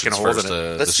fucking predictions holes first. in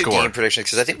it. Let's the do score. game predictions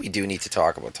because I think we do need to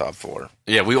talk about top four.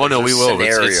 Yeah, we will. No, we will.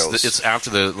 Scenarios. It's after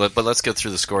but let's get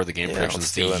through the score of the game predictions.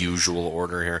 let's The do it. usual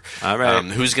order here. All right.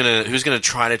 Who's gonna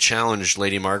try to challenge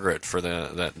Lady Margaret for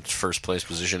that first place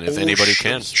position if anybody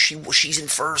can? She's in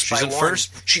first. She's by in one. first?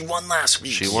 She won last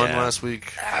week. She won Yeah. last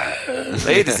week.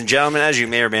 Ladies and gentlemen, as you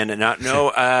may or may not know,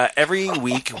 every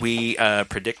week we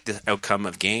predict the outcome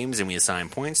of games and we assign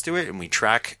points to it, and we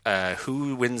track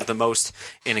who wins the most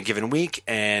in a given week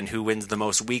and who wins the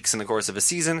most weeks in the course of a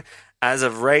season. As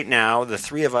of right now, the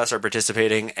three of us are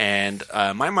participating, and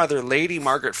my mother, Lady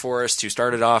Margaret Forrest, who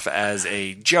started off as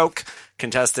a joke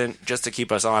contestant just to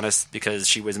keep us honest because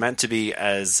she was meant to be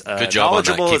as Good job on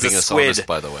that, knowledgeable as keeping a us squid, honest.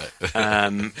 By the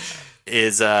way,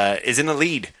 is in the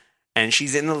lead, and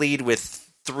she's in the lead with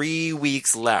 3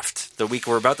 weeks left. The week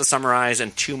we're about to summarize,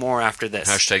 and 2 more after this.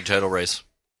 hashtag title race.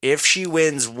 If she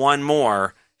wins 1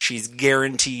 more, she's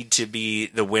guaranteed to be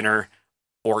the winner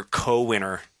or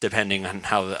co-winner, depending on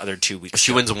how the other 2 weeks.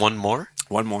 She go. wins one more.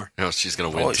 1 more. No, she's gonna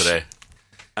win Oh, today.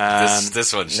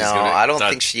 This one. She's No, gonna, I don't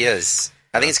done. think she is.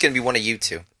 I think it's going to be one of you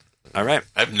two. All right,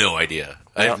 I have no idea.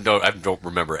 I don't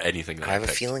remember anything. That I have a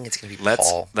picked. feeling it's going to be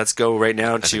Paul. let's go right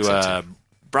now think to so,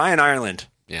 Brian Ireland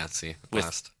Yeah, let's see. with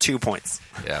Last. 2 points.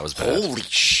 Yeah, it was bad. Holy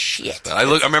shit! I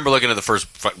remember looking at the first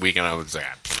week and I was like,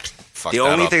 fuck The that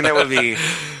only up. thing that would be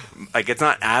it's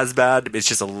not as bad. It's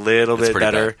just a little It's bit pretty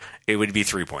better. bad. It would be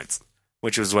 3 points,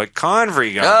 which was what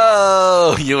Convery got.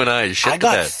 Oh, you and I. Shit I the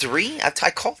got bed. 3. I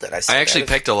called it. I said I actually that.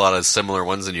 picked a lot of similar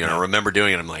ones than you, and I remember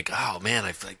doing it. I'm like, oh man,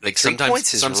 I feel like 3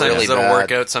 points is sometimes really it'll bad.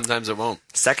 work out, sometimes it won't.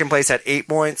 Second place had 8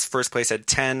 points. First place had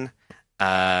 10.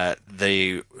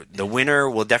 The winner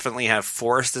will definitely have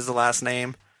Forrest as the last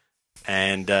name,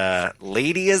 and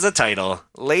Lady is a title.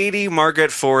 Lady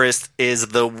Margaret Forrest is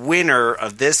the winner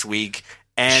of this week,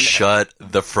 and Shut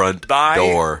the front by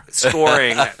door.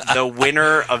 scoring the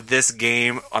winner of this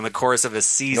game on the course of a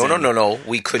season. No.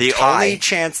 We could The tie. only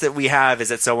chance that we have is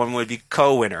that someone would be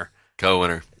co-winner.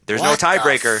 Co-winner. There's What no the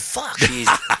tiebreaker. fuck? She's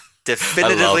I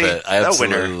definitively love it. I the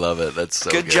absolutely winner. love it. That's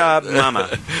so Good job, Mama.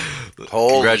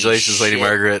 Holy Congratulations, Lady shit.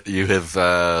 Margaret. You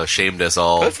have shamed us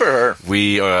all. Good for her.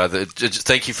 We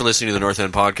thank you for listening to the North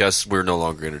End podcast. We're no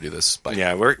longer going to do this. Bye.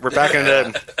 Yeah, we're back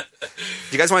into. Do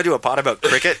you guys want to do a pod about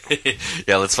cricket?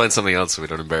 Yeah, let's find something else so we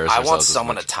don't embarrass I ourselves. want as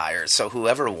someone much. to tire. So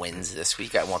whoever wins this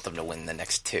week, I want them to win the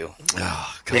next 2.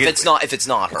 Oh, If it's not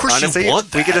her. Of course you Honestly,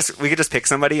 want we could that. we could just pick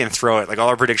somebody and throw it. Like all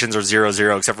our predictions are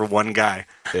 0-0 except for one guy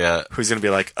Yeah. who's going to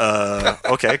be like,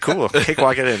 okay, cool,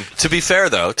 cakewalk it in. To be fair,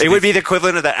 though, It would be the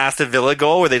equivalent of the Aston Villa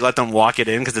goal where they let them walk it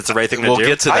in because it's the right thing to We'll do.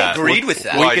 get to I that. agreed with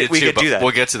that. Well, We I could- did we too, could but do that.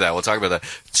 We'll get to that. We'll talk about that.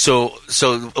 So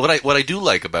what I do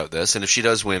like about this, and if she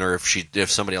does win or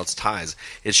if somebody else ties,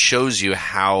 it shows you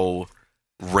how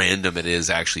random it is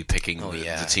actually picking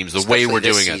the teams, the Especially way we're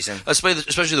this doing season. it,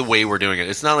 especially the way we're doing it.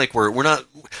 It's not like we're not.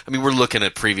 I mean, we're looking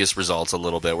at previous results a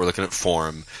little bit. We're looking at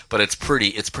form, but it's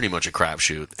pretty much a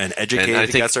crapshoot. An And I educated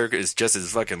think- guesser is just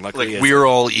as fucking lucky. Like as we're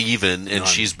all even, and None.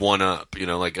 she's 1 up. You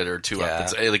know, like or 2 Yeah.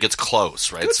 up. It's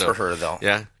close, right? Good so for her, though.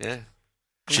 Yeah.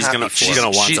 she's happy gonna for she's her.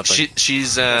 gonna want She- something.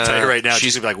 she's I'll tell you right now, she's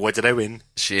She's gonna be like, "What did I win?"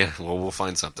 well, we'll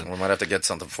find something. We might have to get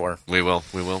something for her. We will.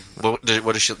 What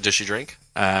does she drink?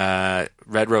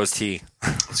 Red rose tea.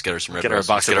 Let's get her some red Get her a rose.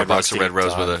 box Let's of get her a Red box Rose of red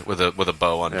tea. rose with a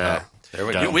bow on Yeah. top. There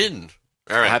we Done. go. You win.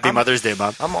 All right. Happy Mother's Day,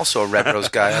 Mom. I'm also a Red Rose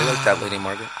guy. I like that, Lady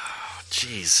Margaret.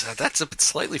 Jeez, that's a bit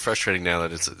slightly frustrating now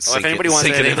that it's Well, if anybody wants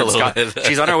sinking anything in a from little Scotland, bit.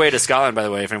 she's on her way to Scotland, by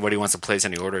the way. If anybody wants to place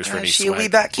any orders for any She'll be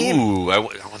swag, back in. Ooh, I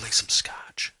want like some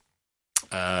scotch.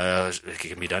 it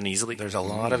can be done easily. There's a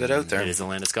lot of it out there. It is the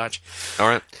land of Scotch. All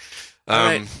right. All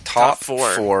right, Top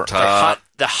four.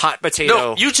 The hot potato.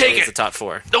 No, you take is it. the top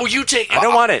 4. No, you take it. I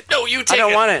don't want it. No, you I take it.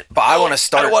 don't want it. But I want to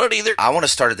start. I don't want it either. I want to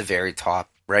start at the very top,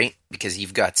 right? Because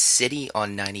you've got City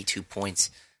on 92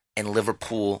 points and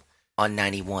Liverpool on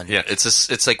 91. Yeah,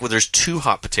 it's like there's 2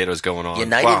 hot potatoes going on.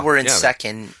 United Wow, were in yeah.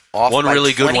 second, off One by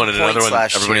really good 20 one and another points one.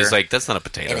 last Everybody's year, like, that's not a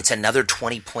potato. and it's another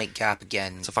 20-point gap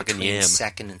again. It's a fucking between yam.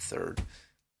 second and third.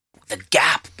 The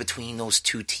gap between those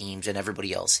 2 teams and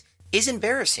everybody else is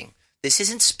embarrassing. This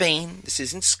isn't Spain. This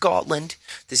isn't Scotland.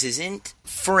 This isn't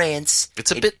France.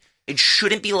 It's a bit... It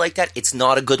shouldn't be like that. It's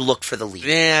not a good look for the league.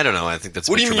 Yeah, I don't know. I think that's.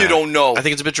 What a bit do you mean you dramatic. don't know? I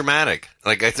think it's a bit dramatic.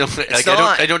 Like I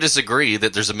don't. I don't disagree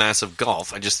that there's a massive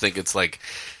gulf. I just think it's like.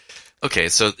 Okay,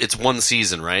 so it's one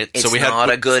season, right? It's so we not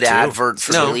had a good advert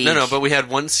for the league. No. But we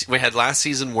had we had last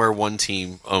season where one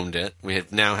team owned it. We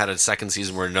have now had a second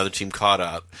season where another team caught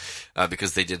up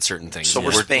because they did certain things. So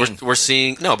we're Spain. We're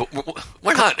seeing but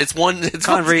we're not. It's one. It's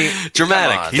Convery,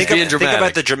 dramatic. He's being dramatic. Think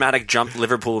about the dramatic jump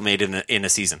Liverpool made in a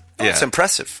season. Oh, it's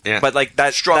impressive. Yeah. But like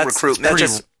that Strong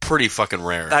recruitment. Pretty fucking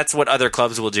rare. That's what other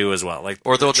clubs will do as well. Like,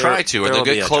 or they'll try to, or they'll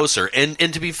be get a closer. And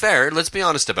to be fair, let's be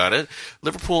honest about it.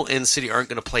 Liverpool and City aren't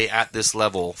going to play at this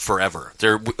level forever.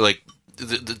 They're like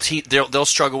the team. They'll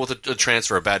struggle with a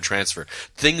transfer, a bad transfer.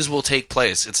 Things will take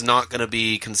place. It's not going to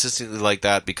be consistently like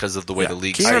that because of the way the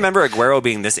league. Can you remember Aguero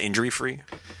being this injury free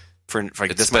for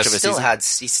like this much of a season?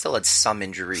 He still had some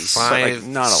injuries. Five,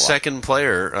 not a lot. Second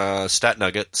player, stat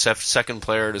nugget. Second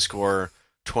player to score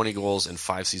 20 goals in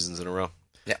 5 seasons in a row.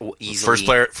 Yeah, well, easily.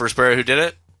 First player who did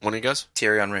it. One of you guys?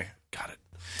 Thierry Henry. Got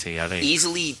it.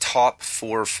 Easily top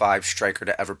 4 or 5 striker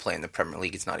to ever play in the Premier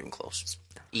League. It's not even close.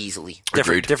 Easily.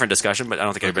 Different discussion, but I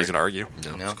don't think anybody's going to argue.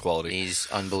 No, it's quality. He's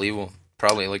unbelievable.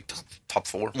 Probably like top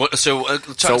 4.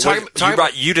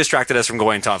 You distracted us from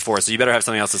going top 4, so you better have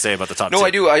something else to say about the top 2. No,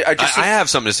 I do. I have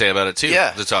something to say about it too.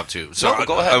 Yeah. The top 2. So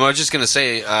go ahead. I was just going to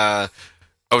say.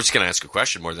 I was just going to ask a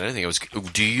question more than anything.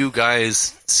 Do you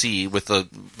guys see, with the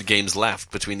games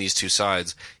left between these two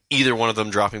sides, either one of them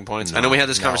dropping points? I know we had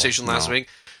this conversation last week.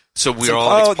 So we're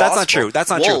all. Oh, that's not true. That's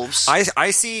not Wolves. true.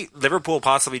 I see Liverpool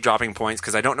possibly dropping points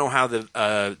because I don't know how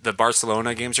the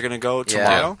Barcelona games are going to go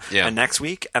tomorrow and next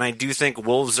week, and I do think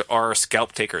Wolves are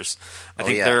scalp takers. I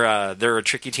think they're a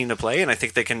tricky team to play, and I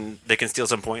think they can steal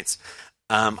some points.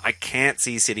 I can't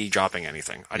see City dropping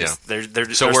anything.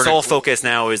 Their sole focus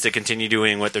now is to continue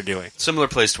doing what they're doing. Similar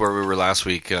place to where we were last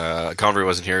week. Convery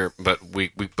wasn't here, but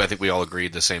I think we all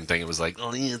agreed the same thing. It was like,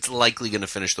 it's likely going to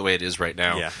finish the way it is right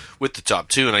now with the top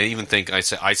 2. And I even think I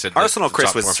said Arsenal.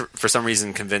 Chris was for some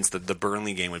reason convinced that the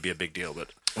Burnley game would be a big deal, but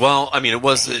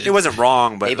it wasn't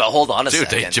wrong. But hold on a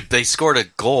second. They scored a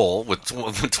goal with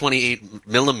 28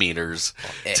 millimeters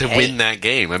to win that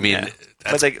game. I mean.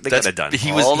 But they could have done.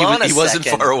 He wasn't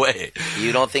far away.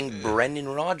 You don't think Brendan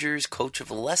Rodgers, coach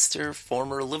of Leicester,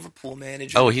 former Liverpool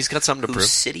manager? Oh, he's got something to prove.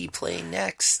 City playing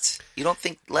next. You don't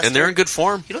think Leicester? And they're in good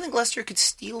form. You don't think Leicester could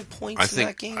steal points in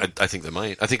that game? I think they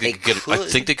might. I think they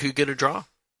could get a draw.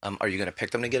 Are you going to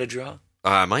pick them to get a draw?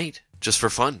 I might, just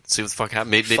for fun. See what the fuck happens.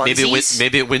 Maybe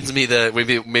it wins me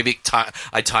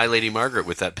I tie Lady Margaret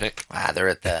with that pick. They're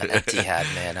at the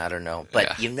Etihad, man. I don't know,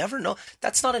 but you never know.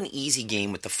 That's not an easy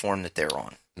game with the form that they're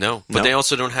on. No, but they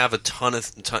also don't have a ton.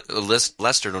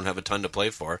 Leicester don't have a ton to play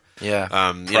for. Yeah,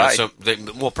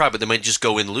 but they might just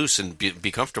go in loose and be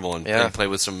comfortable and play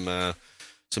with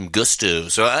some gusto.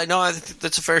 So I think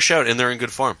that's a fair shout, and they're in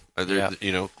good form.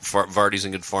 Vardy's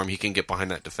in good form. He can get behind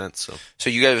that defense.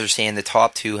 So you guys are saying the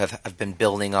top 2 have been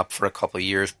building up for a couple of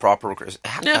years. Proper.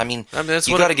 I mean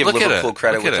you got to give Liverpool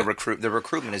credit with the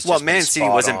recruitment is. Well, Man City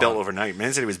wasn't built overnight.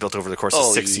 Man City was built over the course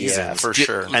of 6 seasons, for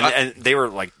sure. And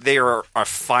they are a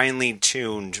finely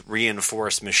tuned,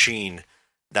 reinforced machine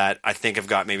that I think have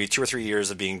got maybe 2 or 3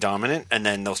 years of being dominant, and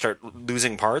then they'll start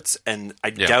losing parts. And I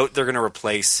doubt they're going to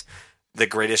replace the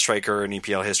greatest striker in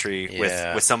EPL history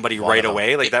with somebody right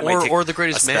away. Like that might take or the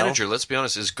greatest manager. Let's be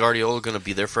honest. Is Guardiola going to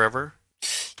be there forever?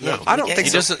 Yeah, no, I don't think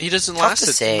so. He doesn't last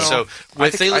it. So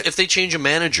if they change a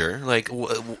manager, like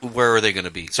where are they going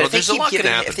to be? So there's a lot going to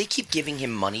happen. If they keep giving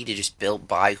him money to just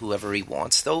buy whoever he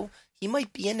wants, though, he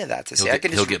might be into that.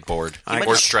 He'll get bored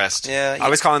or stressed. Yeah, I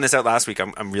was calling this out last week.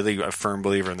 I'm really a firm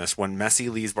believer in this. When Messi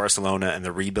leaves Barcelona and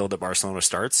the rebuild at Barcelona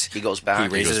starts, he goes back. He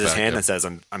raises his hand and says,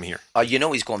 "I'm here."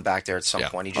 He's going back there at some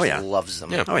point. He just loves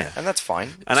them. Yeah. And that's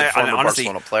fine. And I honestly,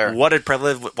 Barcelona player. What a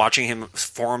privilege watching him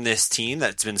form this team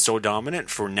that's been so dominant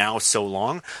for now so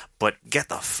long. But get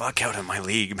the fuck out of my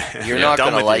league, man. You're not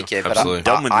going to like it, but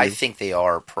I you. think they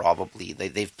are probably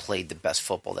they've played the best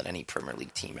football that any Premier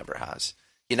League team ever has.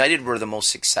 United were the most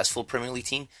successful Premier League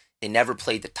team. They never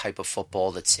played the type of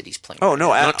football that City's playing. Oh, no.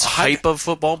 Not type of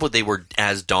football, but they were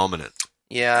as dominant.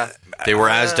 Yeah. They were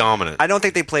as dominant. I don't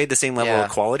think they played the same level of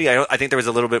quality. I think there was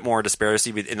a little bit more disparity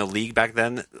in the league back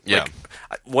then. Yeah.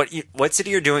 What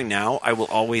City are doing now, I will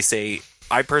always say,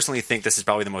 I personally think this is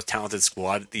probably the most talented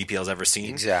squad the EPL's ever seen.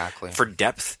 Exactly. For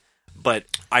depth. But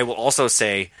I will also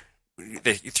say,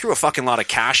 you threw a fucking lot of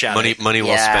cash at it. Money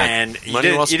well spent. And you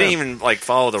didn't even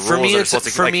follow the rules.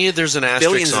 For me, there's an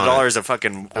asterisk billions of dollars of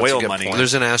fucking oil money.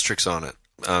 There's an asterisk on it.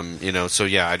 So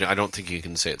yeah, I don't think you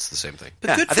can say it's the same thing.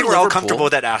 Yeah, good I think for we're all Liverpool. comfortable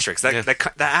with that asterisk.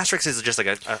 That asterisk is just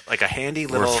like a handy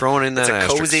little. We're throwing in that It's a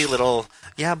cozy asterisk. little.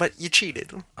 Yeah, but you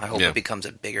cheated. I hope Yeah. it becomes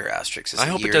a bigger asterisk. As I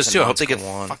the hope it years does and too. I hope months they get go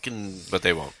on. fucking, but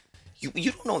they won't.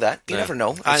 You don't know that. You Yeah. never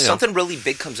know. If I know. something really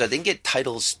big comes out, they can get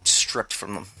titles stripped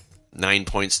from them. 9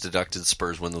 points deducted.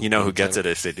 Spurs win the. You know who gets it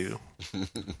if they do.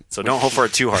 So don't hope for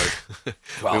it too hard.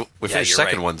 Well, We yeah, finished you're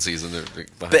second right. one season. They're behind.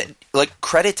 But like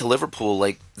credit to Liverpool,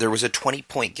 like there was a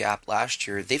 20-point gap last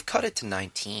year. They've cut it to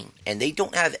 19, and they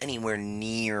don't have anywhere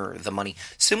near the money.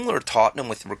 Similar to Tottenham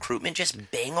with recruitment,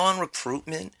 just bang on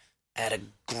recruitment at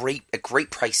great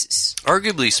prices.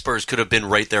 Arguably, Spurs could have been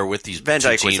right there with these Van two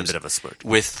Dijk was teams a bit of a splurge.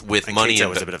 with And money. Keita and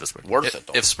was a bit of a splurge. Worth it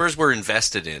though. If Spurs were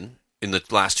invested in the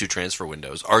last two transfer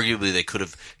windows, arguably they could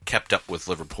have kept up with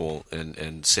Liverpool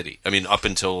and City. I mean, up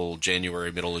until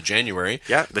middle of January.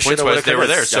 Yeah, the points shoulda, woulda, wise they were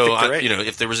coulda. there. I So think you're right.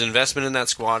 if there was investment in that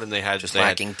squad and they had Just they had-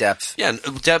 lacking depth. yeah,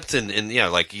 and depth and yeah,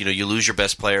 like you lose your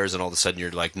best players and all of a sudden you're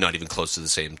like not even close to the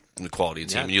same quality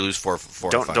team. Yeah. And you lose four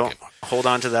or Don't five don't games. hold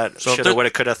on to that. So Shoulda, the-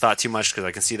 woulda, coulda thought too much because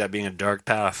I can see that being a dark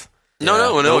path.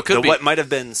 No, it could the be. what might have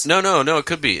been. No, it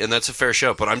could be, and that's a fair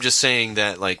show. But I'm just saying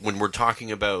that, like, when we're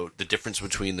talking about the difference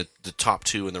between the top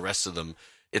two and the rest of them,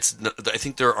 I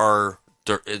think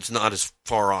it's not as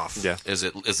far off Yeah. as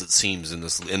it seems in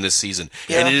this season,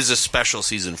 Yeah. and it is a special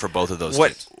season for both of those What-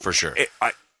 teams for sure.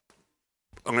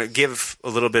 I'm going to give a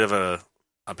little bit of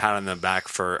a pat on the back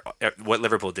for what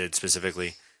Liverpool did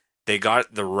specifically. They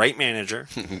got the right manager.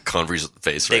 Convery's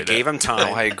face. They right gave now. him time.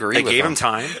 No, I agree They with gave him. him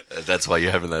time. That's why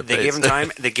you're having that. They face. gave him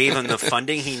time. They gave him the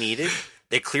funding he needed.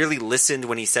 They clearly listened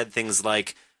when he said things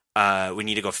like, "We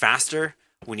need to go faster.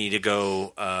 We need to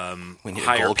go We need a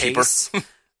higher goalkeeper." pace."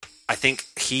 I think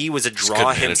he was a good draw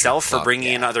manager, himself for Klopp.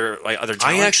 bringing in other talent.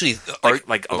 I actually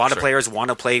like a lot of sorry. players want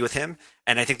to play with him,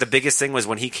 and I think the biggest thing was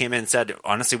when he came in and said,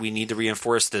 "Honestly, we need to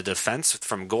reinforce the defense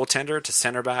from goaltender to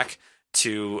center back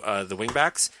to the wing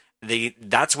backs."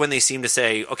 That's when they seem to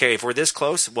say, "Okay, if we're this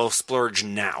close, we'll splurge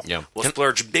now. Yeah. We'll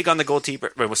splurge big on the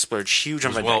goalkeeper, but we'll splurge huge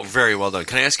on Van Well, Dijk." very well done.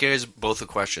 Can I ask you guys both a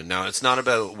question? Now, it's not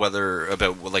about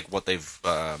like what they've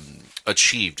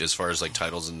achieved as far as like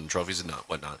titles and trophies and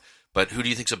whatnot. But who do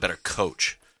you think's a better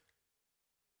coach?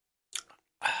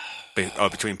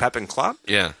 Between Pep and Klopp,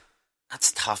 Yeah,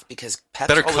 That's tough because Pep's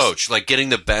better always, coach, like getting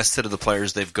the best out of the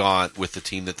players they've got with the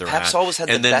team that they're Pep's at, always had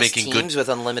the and then best making teams good. with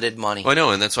unlimited money. I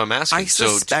know, and that's what I'm asking. I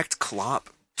suspect Klopp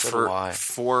So do I.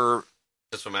 for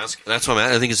That's what I'm asking. That's what I'm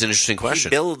asking. I think it's an interesting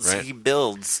question. he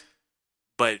builds,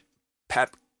 but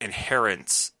Pep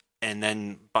inherits and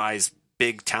then buys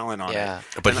big talent on Yeah.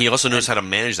 it. But he also knows how to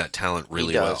manage that talent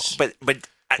really well. does. But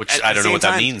Which at I the don't know same what that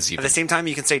time- means even. At the same time,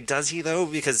 you can say, does he though?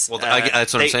 Because Well,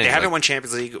 that's what I'm saying, They haven't like- won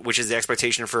Champions League, which is the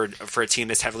expectation for a team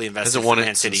that's heavily invested Hasn't in won it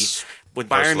Man City. since With Bayern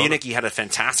Barcelona. Munich, he had a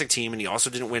fantastic team, and he also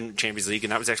didn't win Champions League,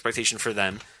 and that was the expectation for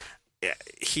them.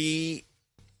 He.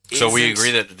 So we isn't-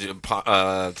 agree that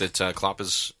Klopp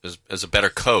is a better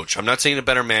coach. I'm not saying a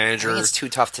better I manager. think it's too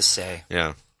tough to say.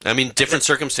 Yeah, I mean different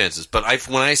circumstances. But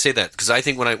when I say that, because I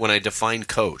think when I define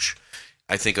coach,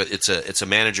 I think it's a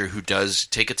manager who does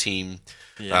take a team,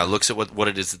 looks at what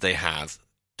it is that they have,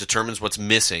 determines what's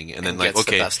missing, and then like, gets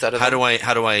the okay, best out of how them. do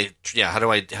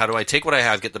I take what I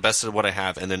have, get the best of what I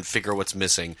have, and then figure what's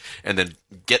missing, and then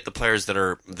get the players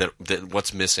that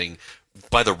what's missing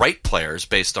by the right players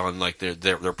based on like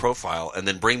their profile, and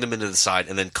then bring them into the side,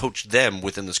 and then coach them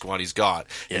within the squad he's got,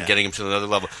 and getting them to another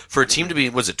level. For a team to be,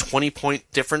 was it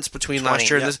 20-point difference between 20, last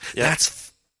year and yeah. this? Yeah.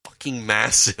 That's fucking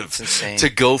massive. It's insane. To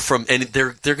go from, and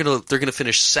they're gonna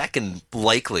finish second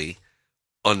likely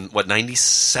on what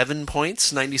 97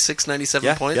 points, 96, 97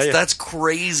 Yeah, points. yeah, yeah. That's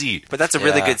crazy. But that's a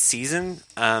really Yeah. good season.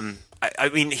 I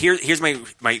mean, here's my.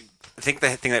 I think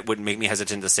the thing that would make me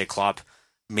hesitant to say Klopp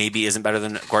maybe isn't better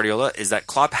than Guardiola is that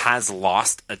Klopp has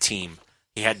lost a team.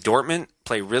 He had Dortmund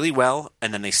play really well,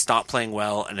 and then they stopped playing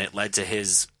well, and it led to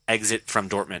his exit from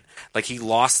Dortmund. Like he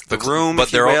lost the room, but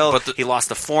if you they're all- will. but the- He lost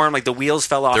the form. Like the wheels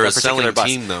fell off They're that a particular selling bus.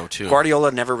 team, though, too.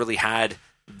 Guardiola never really had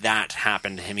that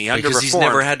happen to him. He Because he's underperformed.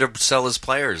 never had to sell his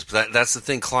players. That's the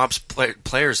thing. Klopp's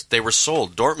players, they were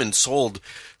sold. Dortmund sold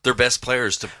their best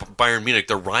players to Bayern Munich,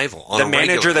 their rival. On The a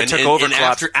manager regular. that And- took and- over and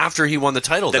Klopp's- after he won the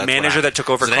title. the that's what manager happened. that took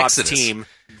over It was an Klopp's exodus. team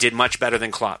did much better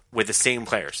than Klopp with the same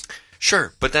players.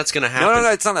 Sure, but that's going to happen. No,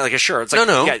 it's not like a sure. It's like,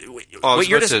 No. Yeah, Oh, I was what,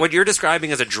 you're about to- what you're describing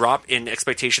is a drop in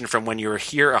expectation from when you're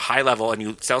here a high level and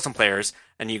you sell some players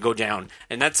and you go down.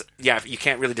 And that's, you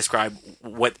can't really describe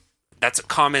what that's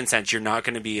common sense. You're not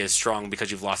going to be as strong because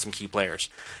you've lost some key players.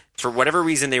 For whatever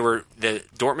reason, the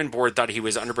Dortmund board thought he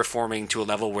was underperforming to a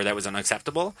level where that was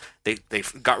unacceptable. They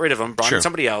got rid of him, brought in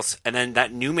somebody else, and then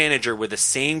that new manager with the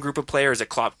same group of players that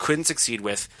Klopp couldn't succeed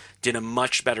with did a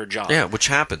much better job. Yeah, which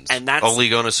happens. And that's Ole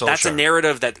Gunnar Solskjaer. That's a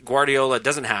narrative that Guardiola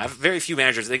doesn't have. Very few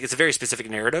managers. It's a very specific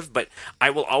narrative, but I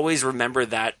will always remember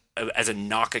that as a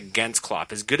knock against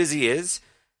Klopp. As good as he is,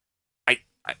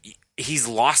 he's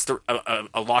lost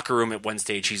a locker room at one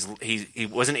stage. He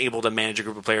wasn't able to manage a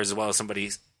group of players as well as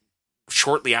somebody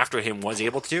shortly after him was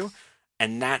able to,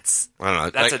 and that's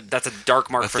a dark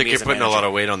mark for me. I think you're as a putting manager. a lot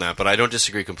of weight on that, but I don't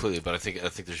disagree completely. But I think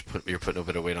you're putting a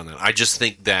bit of weight on that. I just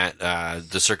think that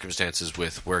the circumstances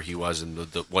with where he was and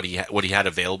what he had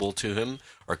available to him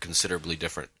are considerably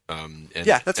different.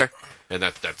 That's fair. And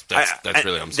that's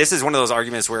really what I'm saying. This is one of those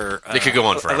arguments where it could go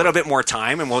on forever. A little bit more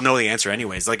time, and we'll know the answer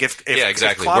anyways. Like if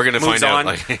exactly. If Klopp We're going to moves find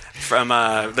out on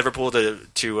from Liverpool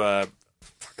to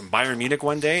Bayern Munich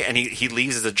one day, and he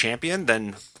leaves as a champion,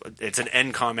 then it's an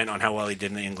end comment on how well he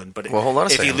did in England. But hold on a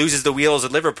if second. he loses the wheels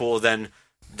at Liverpool, then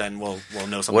we'll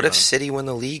know something. What if about him. City win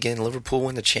the league and Liverpool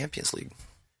win the Champions League?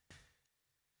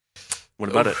 What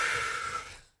about it?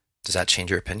 Does that change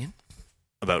your opinion?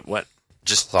 About what?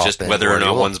 Just Klopp and whether or not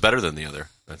Guardiola. one's better than the other,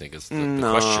 I think is the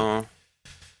question.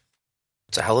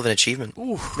 It's a hell of an achievement.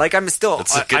 Like I'm still,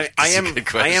 That's a good I am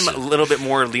question. a little bit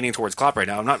more leaning towards Klopp right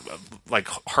now. I'm not like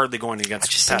hardly going against.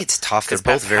 I just Pep, think it's tough. They're 'cause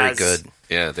both Pep very has- good.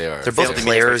 Yeah, they are. They're both failed to meet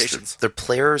players. expectations. They're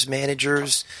players,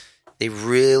 managers. They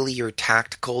really are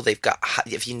tactical. They've got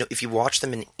if you watch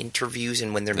them in interviews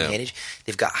and when they're managed,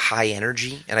 they've got high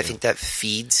energy, and I think that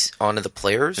feeds onto the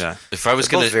players. Yeah. If I was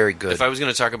They're going both very good. If I was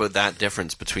going to talk about that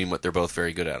difference between what they're both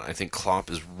very good at, I think Klopp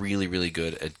is really, really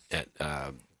good at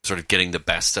sort of getting the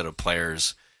best out of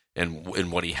players and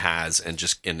in what he has, and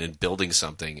just in building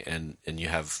something. And you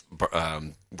have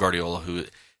Guardiola, who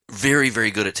very,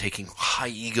 very good at taking high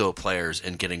ego players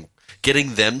and getting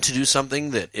them to do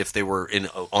something that if they were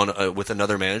with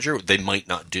another manager, they might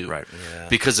not do. Right. Yeah.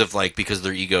 Because of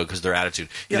their ego, because their attitude.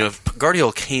 You know, if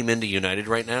Guardiola came into United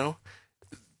right now,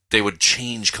 they would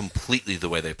change completely the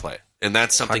way they play. And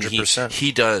that's something 100%.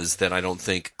 he does that I don't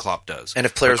think Klopp does. And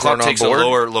if players Klopp weren't on takes board- a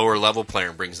lower level player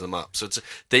and brings them up. So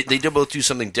they do both do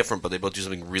something different, but they both do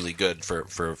something really good for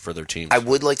their teams. I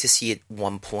would like to see at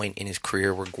one point in his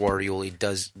career where Guardiola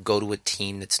does go to a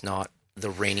team that's not the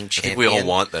reigning I champion. think we all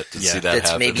want that to see that that's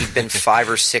happen. maybe been 5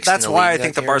 or 6. That's in the why I league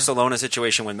think that the year. Barcelona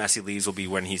situation when Messi leaves will be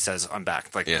when he says, "I'm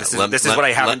back." Like Yeah, this let- is what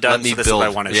I haven't let done. me So this build. is what I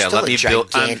want to. Yeah, Still let a me build.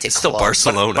 gigantic It's still club.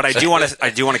 Barcelona. But I do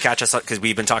want to catch us up because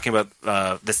we've been talking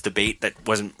about this debate that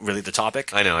wasn't really the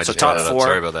topic. I know. I So just top brought it up. four.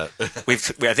 Sorry about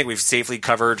that. I think we've safely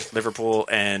covered Liverpool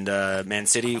and Man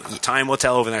City. Time will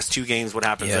tell over the next 2 games what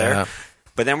happens Yeah. there.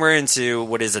 But then we're into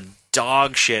what is a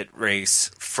dog shit race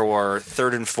for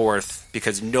 3rd and 4th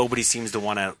because nobody seems to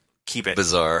want to keep it.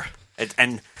 Bizarre.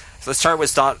 And so let's start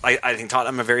with I think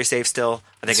Tottenham are very safe still.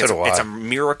 I think So do I. it's a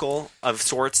miracle of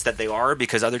sorts that they are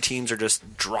because other teams are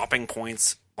just dropping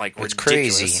points like It's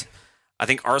ridiculous. crazy. I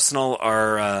think Arsenal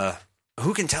are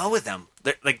who can tell with them?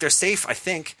 They're safe, I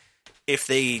think, if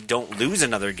they don't lose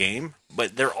another game,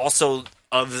 but they're also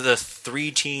of the 3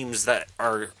 teams that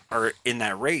are in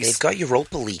that race. They've got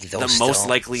Europa League though. the still. most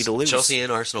likely to lose. Chelsea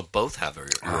and Arsenal both have a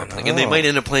Europa know. League, and they might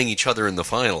end up playing each other in the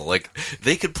final. Like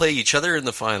they could play each other in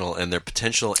the final, and their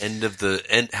potential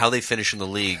how they finish in the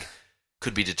league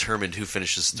could be determined who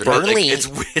finishes third. Burnley- Like,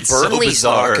 it's so Burnley's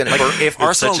bizarre. not gonna- Like, if It's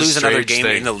Arsenal such a lose another strange game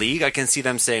thing. in the league, I can see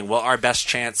them saying, "Well, our best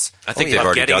chance I think of they've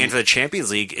already getting done- into the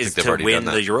Champions League is they've to already win done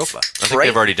the that. Europa." I think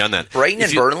they've already done that. Brighton If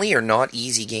and you- Burnley are not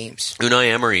easy games. Unai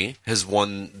Emery has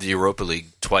won the Europa League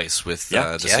twice with the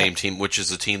Yeah. same team, which is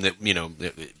a team that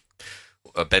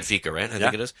Benfica, right? I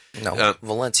think it is. No,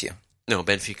 Valencia. No,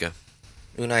 Benfica.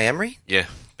 Unai Emery? Yeah,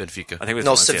 Benfica. I think it was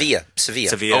No, Valencia. Sevilla.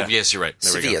 Sevilla. Oh, yes, you're right.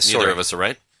 There we go. Sevilla, Neither sorry. of us are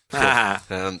right. Ah,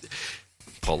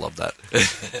 Paul loved that.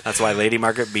 that's why Lady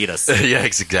Margaret beat us. Yeah,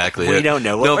 exactly. We don't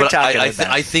know what we're but talking I about.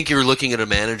 I think you're looking at a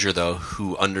manager though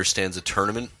who understands a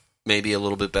tournament maybe a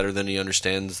little bit better than he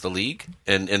understands the league,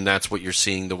 and that's what you're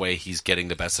seeing the way he's getting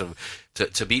the best of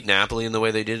to beat Napoli in the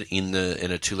way they did in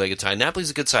a 2-legged tie. Napoli's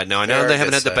a good side. Now I know They're a they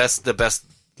haven't good had side. the best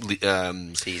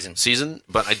Season.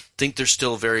 but I think they're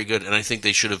still very good, and I think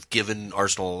they should have given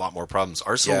Arsenal a lot more problems.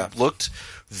 Arsenal looked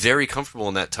very comfortable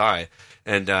in that tie.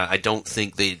 And I don't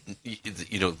think the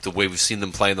way we've seen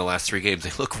them play in the last 3 games, they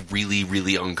look really,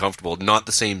 really uncomfortable. Not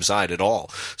the same side at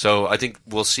all. So I think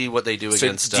we'll see what they do So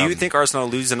against. do you think Arsenal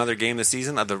lose another game this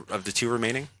season of the 2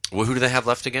 remaining? Well, who do they have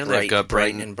left again? They've got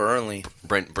Brighton and Burnley.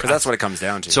 Brent. Because that's what it comes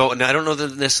down to. So and I don't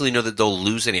necessarily know that they'll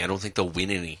lose any. I don't think they'll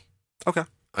win any. Okay.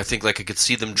 I think like I could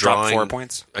see them Drop drawing 4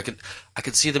 points. I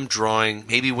could see them drawing,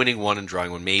 maybe winning one and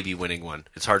drawing one, maybe winning one.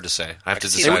 It's hard to say. I have to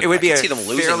see decide. It would be I a could see them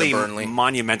losing to fairly Burnley.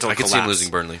 monumental I could collapse. see them losing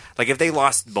Burnley. Like if they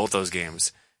lost both those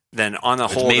games, then on the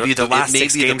whole, maybe the the- last it may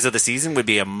 6 be the- games of the season would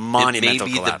be a It monumental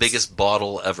may be collapse. the biggest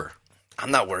bottle ever.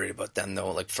 I'm not worried about them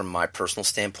though. Like from my personal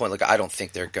standpoint, like I don't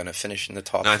think they're going to finish in the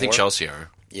top. No, I think four. Chelsea are.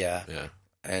 Yeah, Yeah.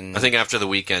 and I think after the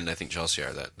weekend, I think Chelsea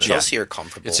are that. Chelsea are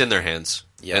comfortable. It's in their hands.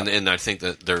 Yeah. And I think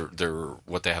that they're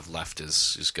what they have left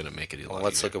is going to make it a lot Well,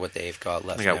 let's easier. look at what they've got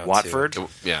left. They got now, Watford. too.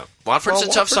 Yeah, Watford's Well,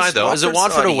 a tough side though. Is it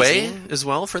Watford's Watford not away easy. as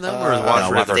well for them, or is Uh,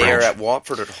 Watford? Watford They're home. at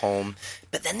Watford at home,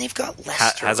 but then they've got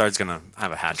Leicester. Hazard's going to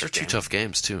have a hat Those are trick. two game. tough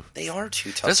games too. They are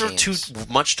two tough. Those are games. two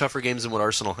much tougher games than what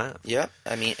Arsenal have. Yeah,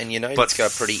 I mean, and United's But-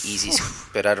 got pretty easy,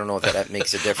 but I don't know if that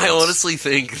makes a difference. I honestly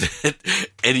think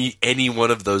that any one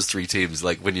of those three teams,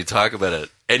 like when you talk about it,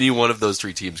 any one of those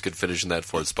three teams could finish in that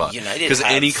fourth spot. United Because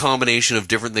have- any combination of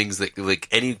different things that, like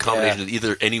any combination of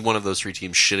either any one of those three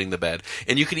teams shitting the bed,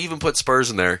 and you can even put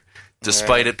Spurs in there,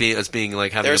 despite it being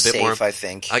like having They're a bit safe, more. I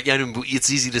think, Yeah, I mean, it's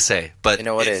easy to say, but You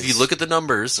know what if is? you look at the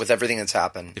numbers, with everything that's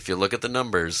happened. if you look at the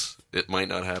numbers, it might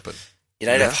not happen.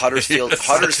 United have Huddersfield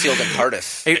and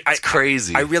Cardiff. It's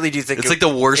Crazy. I really do think It's like the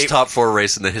worst it- top four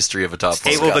race in the history of a top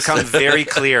four. It will disgusting. become very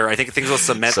clear. I think things will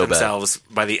cement So bad. themselves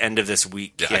by the end of this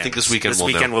week. Yeah, I think this weekend we'll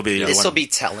know. will be the This one. will be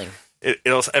telling.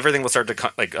 Everything will start to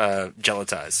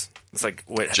gelatize. It's like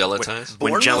Gelatize?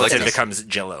 when Bournemouth gelatin is- becomes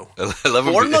Jello. I love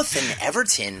when Bournemouth and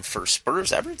Everton for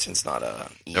Spurs. Everton's not a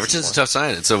easy Everton's a one. tough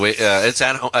side. It's it's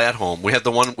at home. We have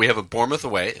We have a Bournemouth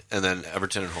away, and then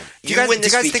Everton at home. Do you guys, win do you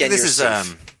this guys think weekend, this you're is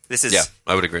safe. this is Yeah,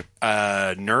 I would agree.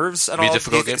 nerves at Be a all?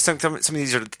 difficult Do you think some of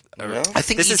these are. No. I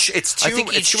think this each, is it's I too, think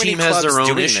it's each too many team has their clubs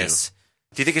own doing issue. this.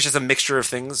 Do you think it's just a mixture of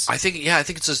things? I think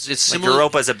it's like similar.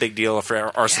 Europa is a big deal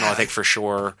for Arsenal, Yeah. I think for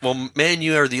sure. Well, Man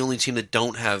U are the only team that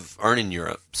aren't in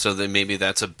Europe, so then maybe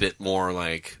that's a bit more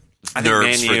like I think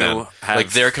nerves Man for U them. have- Like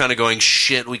they're kind of going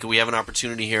shit. We have an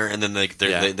opportunity here, and then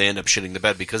Yeah. they end up shitting the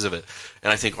bed because of it.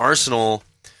 And I think Arsenal.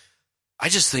 I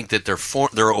just think that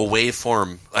their away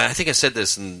form. I think I said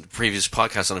this in previous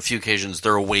podcasts on a few occasions.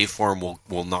 Their away form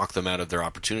will knock them out of their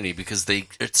opportunity because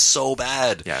it's so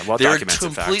bad. Yeah, well they're a documented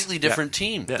fact. completely Yeah. different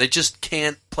team. Yeah. They just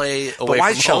can't play away. But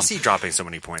why from is Chelsea dropping so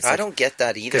many points? I don't get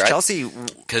that either. Because Chelsea,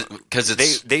 because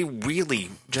it's they really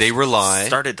just They rely-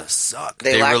 started to suck.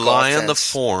 They they lack rely on the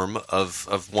offense. form of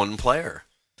one player.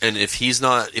 And if he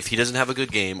doesn't have a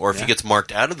good game, or if he gets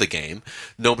marked out of the game,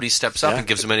 nobody steps up Yeah. and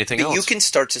gives him anything But else. you can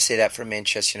start to say that for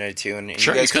Manchester United too, and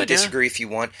Sure, you guys you can could, yeah. disagree if you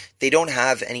want. They don't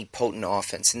have any potent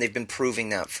offense, and they've been proving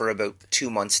that for about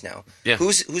 2 months now. Yeah.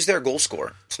 Who's their goal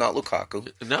scorer? It's not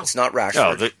Lukaku. No. It's not Rashford.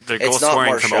 No, their goal it's not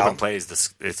scoring from Martial. open play is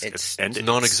it's It's ended.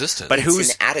 non-existent. But It's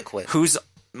who's inadequate. Who's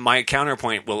my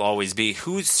counterpoint will always be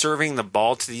who's serving the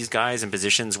ball to these guys in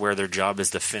positions where their job is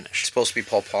to finish. It's supposed to be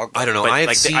Paul Pogba. I don't know.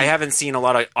 But I haven't seen a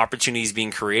lot of opportunities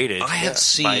being created. I have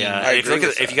seen. By, I if you agree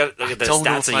look with at the don't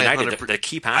know stats if of I United, 100% the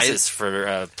key passes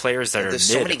for players that There's are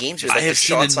so mid. many games. There's I like have the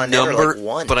seen shots a on net are number, like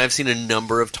one. but I've seen a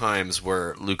number of times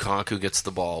where Lukaku gets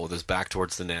the ball with his back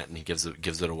towards the net and he gives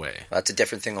it away. That's a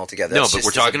different thing altogether. No, That's but just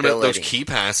we're his talking about those ability. key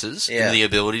passes Yeah. and the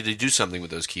ability to do something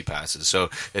with those key passes. So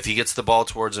if he gets the ball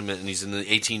towards him and he's in the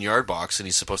 18-yard box and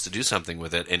he's supposed to do something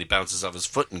with it and he bounces off his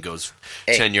foot and goes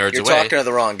Hey, 10 yards you're away. talking to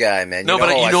the wrong guy, man. No, you know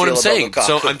but how you I know what I'm feel saying. about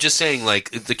So Lukaku. I'm just saying,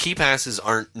 like, the key passes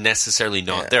aren't necessarily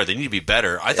not Yeah. there. They need to be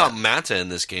better. I thought Mata in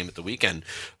this game at the weekend,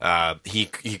 he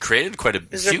created quite a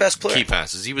He's their few best player. key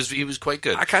passes. He was quite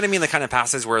good. I kind of mean the kind of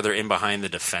passes where they're in behind the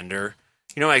defender.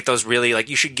 You know, like those really, like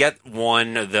you should get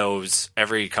one of those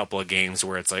every couple of games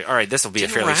where it's like, all right, this will be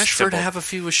Didn't a fairly Rashford simple. have a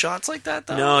few shots like that,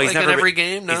 though? No, he's like never in every been-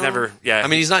 game. No, he's never- yeah. I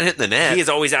mean, he's not hitting the net. He has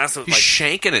always asked He's like,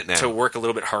 shanking it now. to work a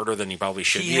little bit harder than he probably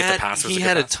should. he If had, the pass was he a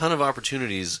had good a pass. ton of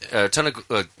opportunities, a ton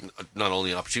of not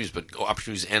only opportunities, but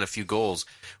opportunities and a few goals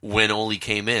when Ole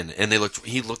came in, and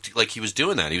he looked like he was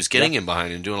doing that. He was getting in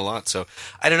behind and doing a lot. So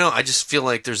I don't know. I just feel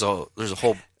like there's a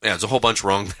whole bunch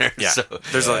wrong there. Yeah, So,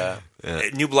 there's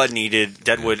new blood needed.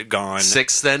 Deadwood gone.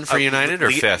 sixth then for United or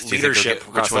fifth? Do you think leadership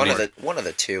they'll get- which across one? the one of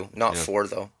the two, not four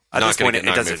though. At Not this gonna point, get- it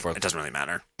not gonna doesn't. get fourth. It doesn't really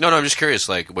matter. No, I'm just curious,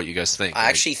 like what you guys think. I Like,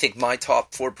 actually think my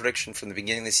top four prediction from the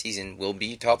beginning of the season will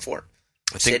be top four.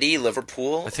 I think- City,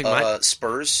 Liverpool, I think mine-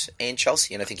 Spurs, and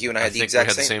Chelsea. And I think you and I I had the think we exact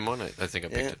had the same. same one. I think I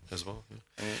picked Yeah. it as well.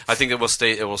 Yeah. I think it will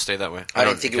stay. It will stay that way. I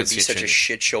didn't think it would can't be see such a changing.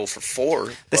 shit show for four.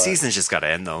 The but season's just got to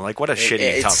end though. Like what a it- shitty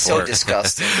it's top so four.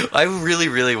 disgusting. I really,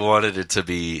 really wanted it to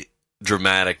be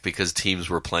dramatic because teams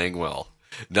were playing well,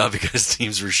 not because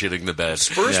teams were shitting the bed.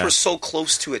 Spurs Yeah. were so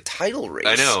close to a title race.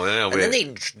 I know. And then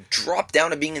they dropped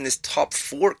down to being in this top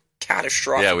four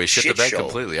catastrophic. Yeah, we shit the shit bed show.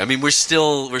 completely. I mean, we're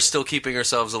still keeping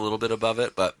ourselves a little bit above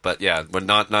it, but yeah, we're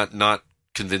not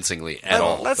convincingly at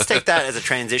all. Let's take that as a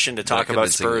transition to talk Not about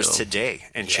convincing Spurs at all. today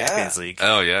in Champions League.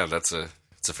 Oh yeah, that's a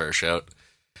fair shout.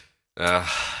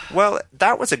 Well,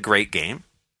 that was a great game.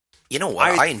 You know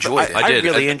what? I enjoyed it. I did.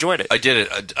 really enjoyed it. I did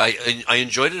it. I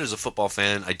enjoyed it as a football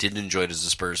fan. I didn't enjoy it as a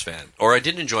Spurs fan, or I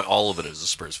didn't enjoy all of it as a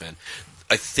Spurs fan.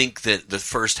 I think that the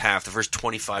first half, the first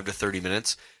 25 to 30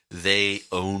 minutes, they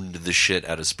owned the shit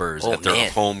out of Spurs at their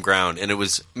home ground, and it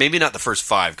was maybe not the first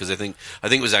 5 because I think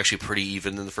it was actually pretty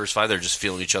even in the first 5. They're just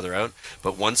feeling each other out.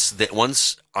 But once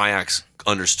Ajax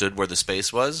understood where the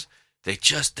space was,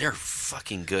 they're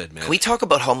fucking good, man. Can we talk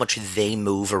about how much they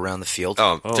move around the field?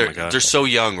 my God. They're so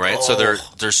young, right? So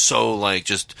they're so like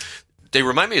just. They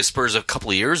remind me of Spurs a couple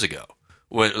of years ago,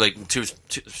 when like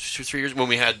 3 years when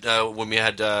we had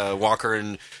Walker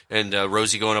and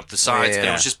Rosie going up the sides, and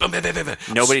it was just bam, bam, bam, bam, bam.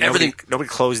 Nobody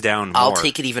closed down more. I'll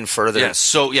take it even further.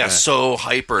 So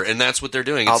hyper, and that's what they're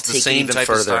doing. It's the same type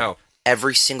of style.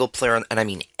 Every single player, and I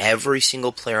mean every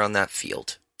single player on that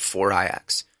field for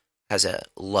Ajax has a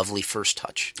lovely first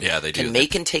touch. Yeah, they do. Can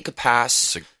make and take a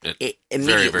pass Very,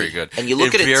 immediately. very good. And you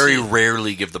look at it, very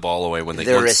rarely give the ball away when they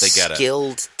they're once a they get it.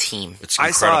 skilled team. It's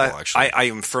incredible, actually. I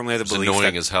am firmly of the It's belief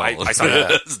annoying that as hell. I saw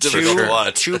It's difficult to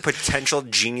watch. two potential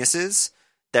geniuses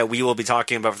that we will be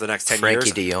talking about for the next 10 Frankie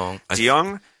years. de Jong. De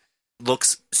Jong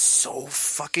looks so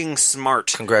fucking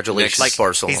smart. Congratulations,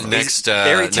 Barcelona. Next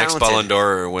very next talented, Ballon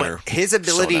d'Or winner. But his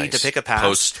ability So nice. to pick a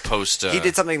pass. Post. He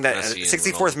did something that Messi and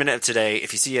 64th Ronaldo. minute of today.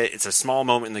 If you see it, it's a small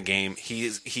moment in the game. He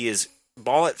is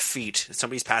ball at feet.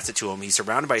 Somebody's passed it to him. He's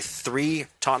surrounded by 3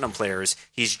 Tottenham players.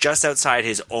 He's just outside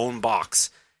his own box.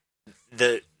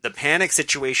 The panic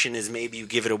situation is maybe you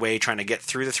give it away trying to get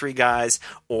through the 3 guys,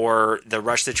 or the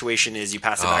rush situation is you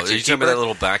pass it back to Are your you talking about keeper. that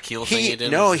little back heel thing he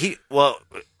did?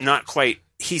 Not quite.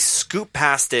 He scooped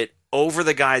past it over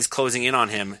the guys closing in on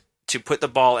him to put the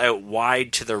ball out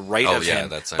wide to the right of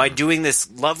him by doing this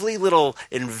lovely little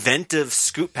inventive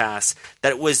scoop pass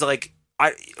that was like,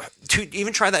 to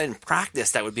even try that in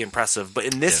practice, that would be impressive. But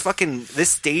in this this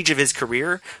stage of his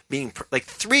career, being like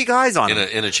 3 guys on him,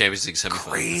 in a Champions League semifinal.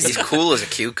 Crazy. He's cool as a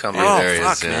cucumber. Oh, There he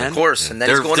fuck, is, yeah. man. Of course, and then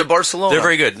he's going to Barcelona. They're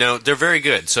very good. No, they're very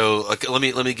good. So let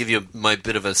me give you my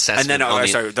bit of assessment. And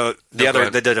then, go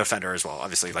the defender as well.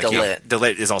 Obviously, like De Ligt. De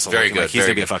Ligt is also Very looking good, like he's very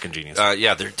gonna be a good. fucking genius.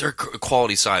 They're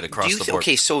quality side across the board.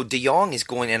 Okay, so De Jong is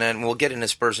going in, and we'll get into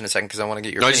Spurs in a second because I want to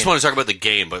get your No, I opinion. just want to talk about the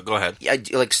game, but go ahead. Yeah,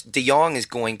 like De Jong is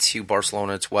going to Barcelona.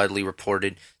 It's widely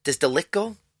reported. Does De Ligt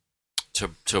go?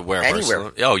 To where? Anywhere.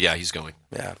 Barcelona? Oh yeah, he's going.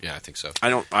 Yeah. I think so. I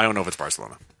don't know if it's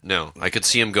Barcelona. No, I could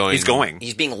see him going. He's going.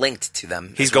 He's being linked to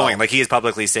them. He's as well. going. Like, he is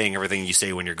publicly saying everything you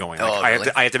say when you're going. Like, Oh, I really?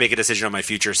 have to make a decision on my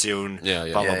future soon. Yeah,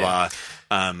 yeah. Blah blah Yeah,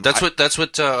 blah. That's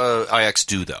what Ajax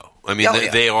do, though. I mean, Yeah,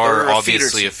 they are They're a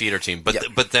obviously feeder a feeder team, but Yeah.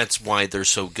 but that's why they're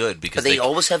so good because But they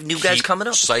always have new guys keep coming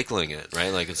up. cycling it,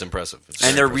 right? Like it's impressive. It's And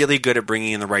very they're impressive. really good at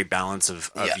bringing in the right balance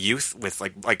of Yeah. youth with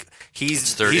like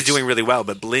he's It's doing really well,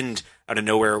 but Blind out of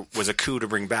nowhere was a coup to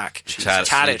bring back. Jason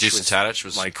Tadic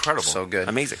was like incredible. So good.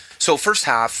 amazing. So first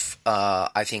half,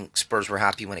 I think Spurs were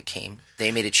happy when it came.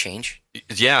 They made a change.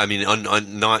 Yeah, I mean,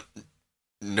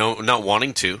 not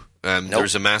wanting to. There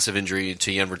was a massive injury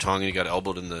to Jan Vertonghen. He got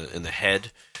elbowed in the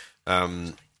head,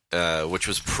 which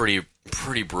was pretty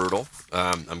brutal.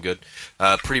 I'm good.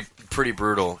 Pretty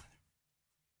brutal.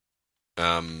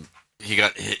 He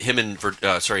got him and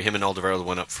Alderweireld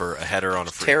went up for a header on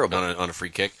a free, Terrible. on a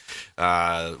free kick.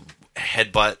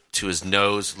 Headbutt to his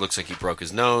nose. Looks like he broke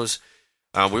his nose.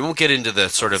 We won't get into the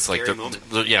sort of like Scary moment.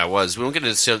 it was. We won't get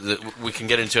into we can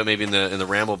get into it maybe in the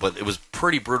ramble, but it was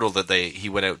pretty brutal that he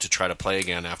went out to try to play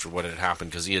again after what had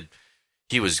happened because it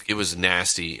was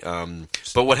nasty.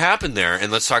 But what happened there,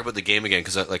 and let's talk about the game again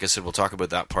because like I said, we'll talk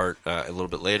about that part a little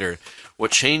bit later. What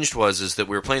changed is that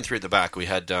we were playing 3 at the back. We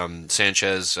had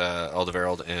Sanchez,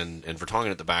 Alderweireld, and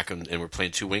Vertonghen at the back, and we're playing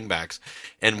 2 wing backs.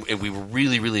 And we were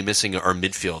really, really missing our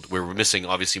midfield. We were missing,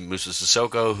 obviously, Moussa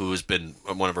Sissoko, who has been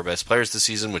one of our best players this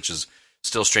season, which is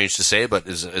still strange to say, but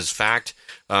is fact.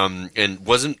 And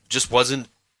we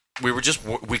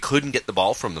couldn't get the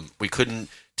ball from them. We couldn't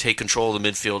take control of the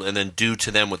midfield and then do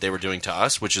to them what they were doing to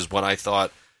us, which is what I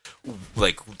thought.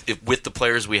 Like with the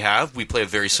players we have, we play a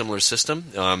very similar system,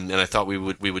 and I thought we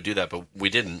would do that, but we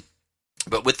didn't.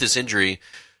 But with this injury,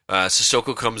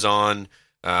 Sissoko comes on,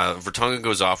 Vertonghen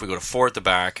goes off. We go to 4 at the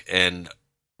back, and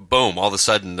boom! All of a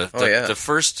sudden, the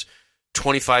first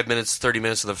 25 minutes, 30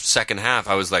 minutes of the second half,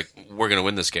 I was like, "We're going to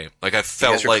win this game." Like I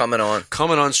felt guys are like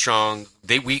coming on strong.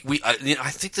 I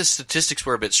think the statistics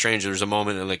were a bit strange. There was a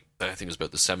moment, in like I think it was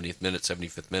about the 70th minute,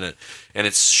 75th minute, and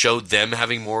it showed them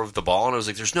having more of the ball, and I was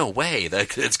like, "There's no way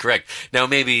that it's correct." Now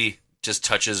maybe just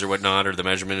touches or whatnot, or the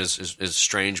measurement is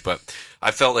strange. But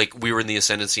I felt like we were in the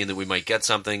ascendancy and that we might get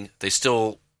something. They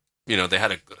still, they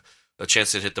had a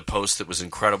chance to hit the post that was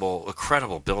incredible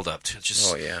build-up.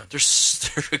 Just,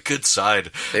 they're a good side.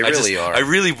 They really are.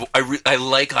 I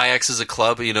like Ajax as a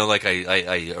club. Like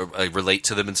I relate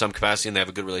to them in some capacity, and they have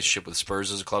a good relationship with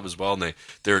Spurs as a club as well. And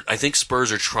I think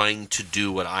Spurs are trying to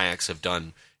do what Ajax have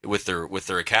done with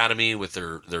their academy, with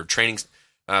their training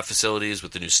facilities,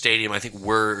 with the new stadium. I think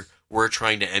we're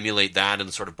trying to emulate that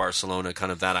and sort of Barcelona,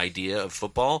 kind of that idea of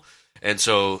football. And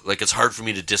so, like, it's hard for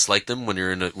me to dislike them when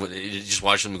you just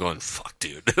watch them going, "Fuck,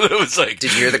 dude." It was like,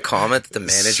 did you hear the comment that the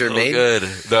manager so made? Good.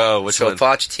 No, which so one?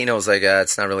 Pochettino was like,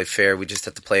 "It's not really fair. We just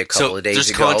have to play a couple of days there's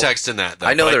ago." There's context in that, though.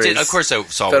 I know there is. Of course, I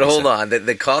saw. But hold on,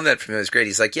 the comment from him was great.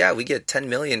 He's like, "Yeah, we get 10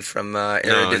 million from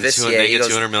Eredivisie. They get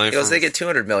 200 million. He goes, they get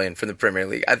 200 million from the Premier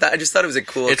League." I just thought it was a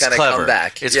cool kind of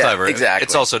comeback. It's clever. Exactly.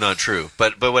 It's also not true,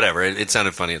 but whatever. It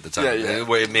sounded funny at the time. Yeah.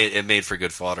 It made for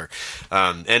good fodder.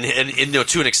 And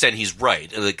to an extent, he's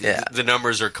right. Like, the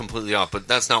numbers are completely off, but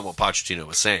that's not what Pochettino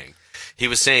was saying. He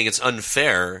was saying it's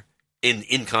unfair.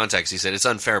 In context, he said it's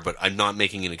unfair, but I'm not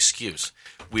making an excuse.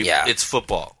 It's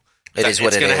football. It is what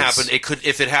it's it going is. to happen. It could,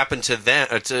 if it happened to them,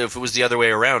 if it was the other way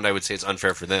around, I would say it's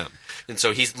unfair for them. And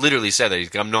so he's literally said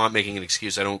that I'm not making an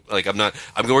excuse. We're going to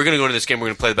go into this game. We're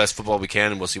going to play the best football we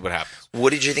can, and we'll see what happens. What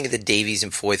did you think of the Davies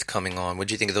and Foyth coming on? What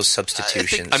did you think of those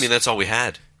substitutions? That's all we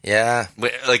had. Yeah,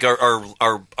 like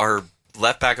our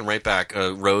left back and right back,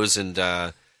 Rose and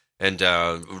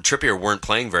Trippier weren't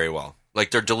playing very well.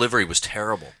 Like, their delivery was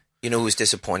terrible. You know who was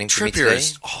disappointing for me Trippier today?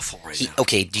 is awful now.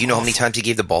 Okay, do you know how many times he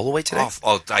gave the ball away today?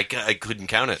 I couldn't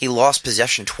count it. He lost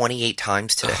possession 28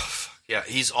 times today. Yeah,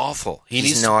 he's awful.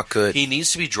 He's not good. He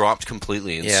needs to be dropped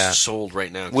completely and sold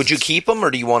right now. Would you keep him,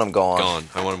 or do you want him gone? Gone.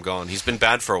 I want him gone. He's been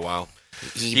bad for a while.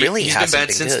 He's been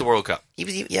bad since good. the World Cup.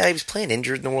 He was playing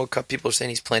injured in the World Cup. People are saying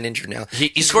he's playing injured now.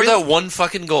 He scored that one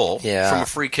fucking goal from Yeah. a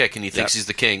free kick, and he thinks he's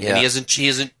the king. Yeah. And he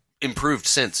hasn't improved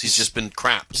since. He's just been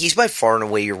crap. He's by far and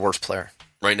away your worst player.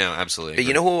 Right now, absolutely. But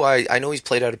you know who I know he's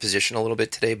played out of position a little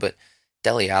bit today, but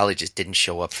Dele Alli just didn't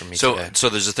show up for me today. So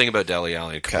there's a thing about Dele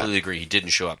Alli. I completely agree. He didn't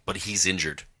show up, but he's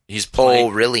injured. He's playing. Oh,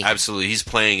 really? Absolutely. He's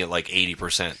playing at like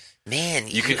 80%. Man,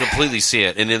 You can completely see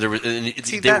it. And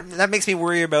then that makes me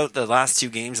worry about the last two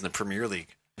games in the Premier League.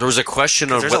 there was a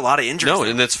question of there's a lot of injuries No, there.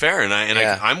 and that's fair. And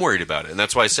I'm worried about it. And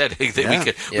that's why I said we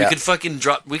could fucking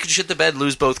drop. We could shit the bed,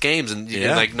 lose both games, and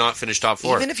like not finish top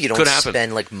four. Even if you don't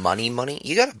spend like money,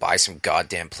 you got to buy some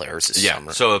goddamn players this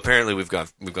summer. So apparently we've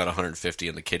got 150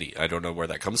 in the kitty. I don't know where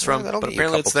that comes from, that'll but get you a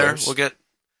apparently it's couple there.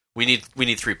 players. We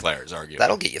need 3 players, arguably.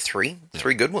 That'll get you three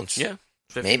good ones. Yeah.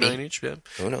 50 Maybe. million each. Yeah.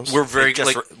 Who knows? We're very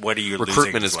Just like what are you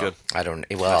recruitment losing is as well? good. I don't.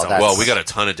 Well, we got a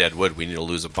ton of dead wood. We need to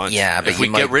lose a bunch. Yeah, but if we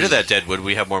you get might rid of be- that dead wood,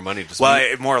 we have more money to spend.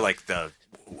 Well, more like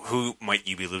who might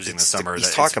you be losing this summer? He's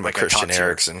that talking it's about like a Christian top tier?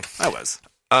 Eriksen. I was.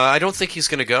 I don't think he's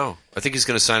going to go. I think he's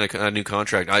going to sign a new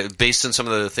contract based on some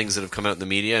of the things that have come out in the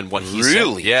media and what he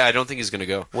Really? said. Yeah, I don't think he's going to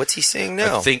go. What's he saying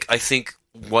now? I think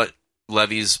what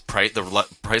Levy's price,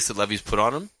 price that Levy's put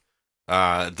on him,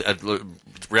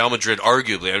 Real Madrid,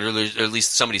 arguably, or at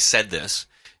least somebody said this,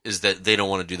 is that they don't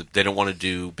want to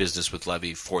do business with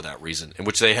Levy for that reason, in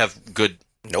which they have good.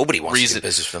 Nobody wants reason. to do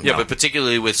business with him. Yeah, but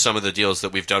particularly with some of the deals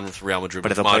that we've done with Real Madrid.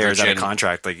 But if with a player Modric is out of and-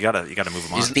 contract, like you gotta move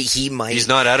him on. He's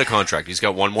not out of contract. He's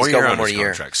got one more He's got year one on more his year.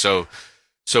 contract. So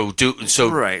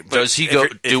right. But does he go?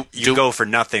 if you go for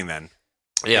nothing then?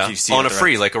 Yeah, if you see on what a the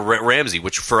free, rest- like a Ramsey,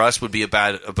 which for us would be a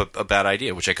bad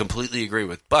idea, which I completely agree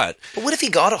with. But But what if he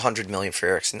got 100 million for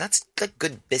Eriksen? That's like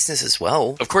good business as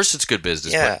well. of course, it's good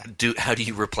business. Yeah. But how do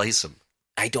you replace him?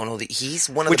 I don't know that he's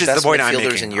one of Which the is best the point I'm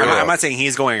midfielders making. in Europe. I'm not saying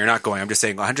he's going or not going. I'm just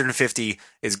saying 150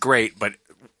 is great, but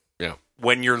Yeah,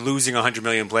 when you're losing a 100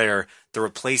 million player, the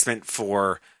replacement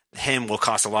for him will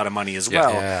cost a lot of money as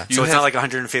well. Yeah. So it's not like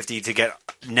 150 to get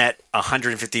net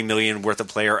 150 million worth of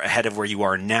player ahead of where you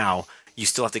are now. You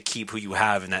still have to keep who you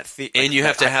have in that and you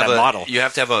have to have that model. You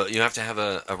have to have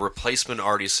a replacement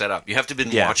already set up. You have to have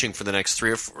been watching for the next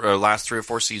last 3 or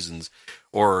 4 seasons,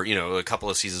 or a couple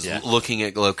of seasons, looking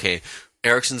at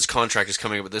Eriksen's contract is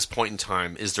coming up at this point in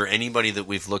time. Is there anybody that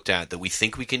we've looked at that we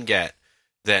think we can get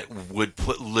that would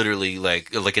put literally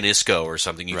like an Isco or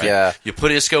something? You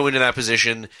put Isco into that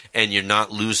position, and you're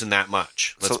not losing that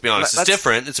much. Let's be honest. It's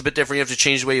different. It's a bit different. You have to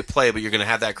change the way you play, but you're going to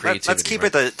have that creativity. Let's keep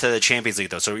it to the Champions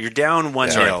League though. So you're down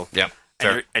 1-0.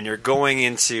 Yeah. And you're going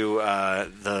into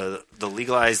the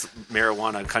legalized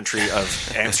marijuana country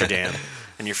of Amsterdam,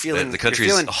 and you're feeling the country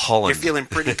is Holland. You're feeling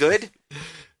pretty good.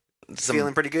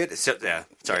 Feeling pretty good. So yeah,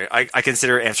 sorry, I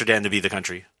consider Amsterdam to be the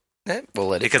country We'll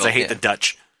let it because go, I hate the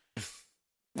Dutch.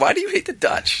 Why do you hate the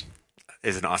Dutch?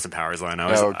 is an Austin Powers line.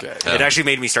 Okay. It actually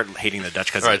made me start hating the Dutch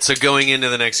because. All right, so going into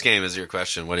the next game is your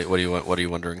question. What are you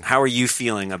wondering? How are you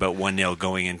feeling about 1-0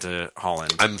 going into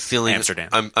Holland? I'm feeling Amsterdam.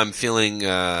 I'm feeling.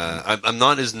 I'm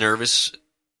not as nervous.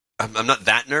 I'm not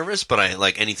that nervous, but I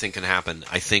like anything can happen.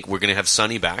 I think we're going to have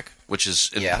Sonny back, which is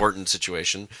an important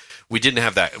situation. We didn't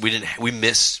have that.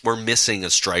 We're missing a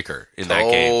striker in that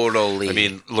game. Totally. I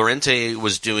mean, Llorente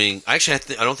was doing. Actually,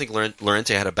 I don't think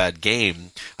Llorente had a bad game.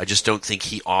 I just don't think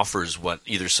he offers what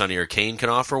either Sonny or Kane can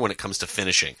offer when it comes to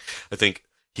finishing. I think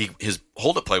his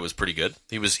hold-up play was pretty good.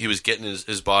 He was getting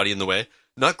his body in the way.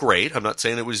 Not great. I'm not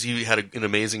saying he had an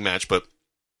amazing match, but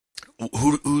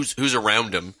who's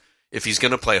around him? If he's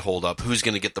going to play hold up, who's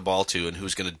going to get the ball to, and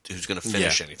who's going to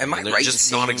finish anything? Am I They're right just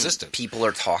in saying non-existent. people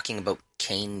are talking about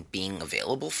Kane being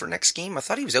available for next game? I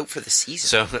thought he was out for the season.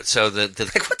 So the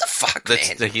like, what the fuck,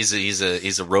 man?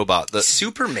 He's a robot.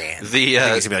 Superman. I think he's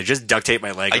gonna be like, just duct tape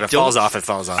my leg. If it falls off, it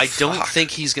falls off. I don't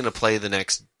think he's going to play the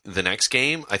next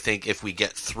game. I think if we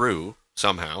get through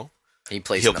somehow, he'll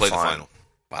play the final.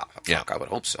 Wow, Yeah. I would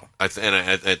hope so. I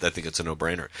think it's a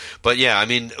no-brainer. But yeah, I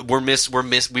mean,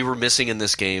 we were missing in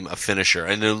this game a finisher,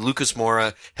 and Lucas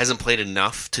Moura hasn't played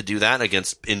enough to do that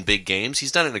in big games.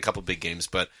 He's done it in a couple big games,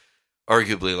 but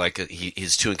arguably, like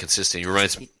he's too inconsistent. He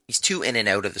reminds me. He's too in and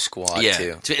out of the squad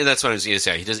too. And that's what I was going to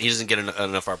say. He doesn't get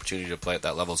enough opportunity to play at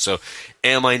that level. So,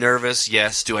 am I nervous?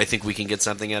 Yes. Do I think we can get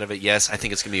something out of it? Yes. I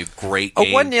think it's going to be a great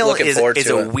game. A 1-0 Looking forward is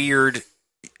to a it. weird,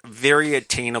 very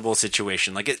attainable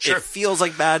situation. Like it feels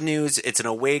like bad news. It's an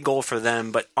away goal for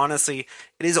them, but honestly,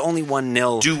 it is only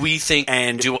 1-0. Do we think?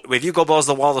 And if you go balls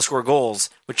to the wall to score goals,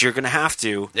 which you're going to have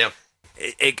to, Yeah.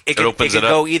 it could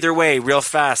go either way real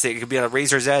fast. It could be a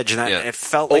razor's edge, and it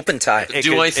felt like Open tie.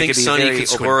 I think Sonny could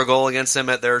score a goal against them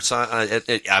at their side?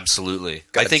 Absolutely.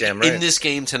 I think Goddamn right. in this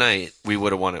game tonight, we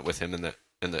would have won it with him in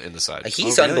the side.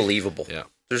 He's unbelievable. Yeah.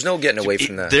 There's no getting away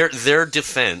from that. Their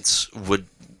defense would,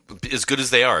 as good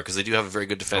as they are, because they do have a very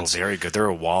good defense. very good. They're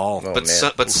a wall. Oh, But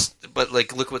man. but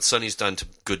like look what Sonny's done to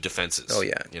good defenses. Oh,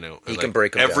 yeah. You know He like, can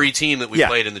break 'em every down. team that we Yeah.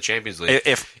 played in the Champions League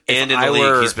If and in I the league,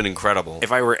 were- he's been incredible.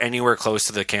 If I were anywhere close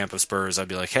to the camp of Spurs, I'd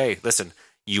be like, hey, listen,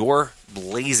 your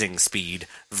blazing speed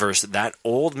versus that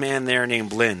old man there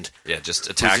named Blind. Yeah, just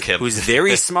attack him. Who's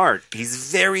very smart.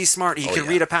 He's very smart. He can yeah.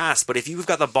 read a pass, but if you've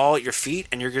got the ball at your feet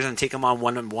and you're going to take him on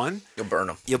 1-on-1, You'll burn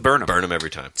him. you'll burn him. burn him every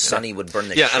time. Sonny would burn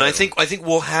the Yeah, shit and out I of think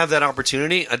we'll have that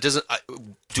opportunity. It doesn't.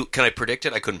 Can I predict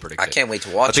it? I couldn't predict I it. can't wait to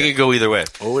watch I think it. it could go either way.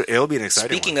 Oh, it'll be an exciting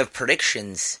Speaking one. of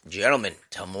predictions, gentlemen,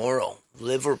 tomorrow,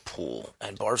 Liverpool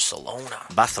and Barcelona.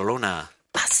 Barcelona.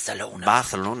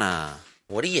 Barcelona.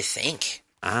 What do you think?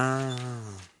 I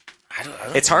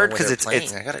don't It's know hard where because they're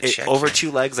playing. I gotta check over here.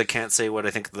 2 legs. I can't say what I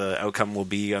think the outcome will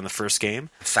be on the first game.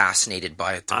 Fascinated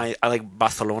by it, though. I like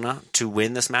Barcelona to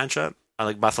win this matchup. I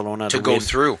like Barcelona To go win.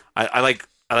 through. I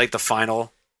like the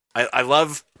final. I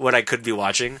love what I could be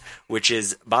watching, which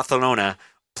is Barcelona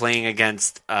playing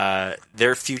against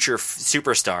their future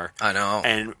superstar. I know.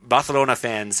 And Barcelona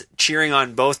fans cheering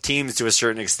on both teams to a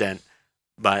certain extent.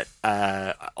 But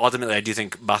ultimately, I do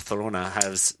think Barcelona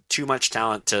has too much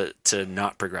talent to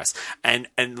not progress. And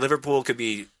Liverpool could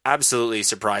be absolutely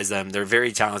surprise them. They're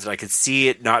very talented. I could see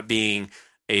it not being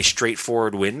a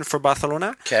straightforward win for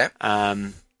Barcelona. Okay.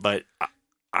 But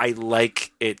I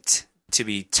like it to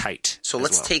be tight. So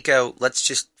as well. let's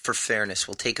just, for fairness,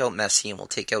 we'll take out Messi and we'll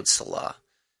take out Salah.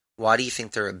 Why do you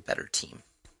think they're a better team?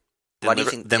 Why do you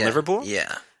think than Liverpool?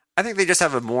 Yeah. I think they just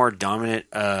have a more dominant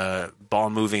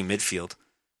ball-moving midfield.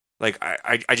 Like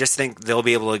I just think they'll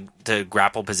be able to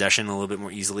grapple possession a little bit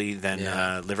more easily than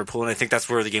Liverpool, and I think that's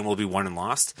where the game will be won and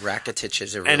lost. Rakitic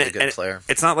is a really good player.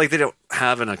 It's not like they don't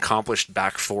have an accomplished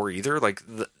back four either. Like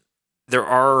there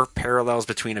are parallels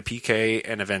between a PK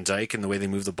and a Van Dijk in the way they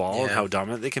move the ball and how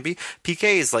dominant they can be.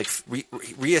 PK is like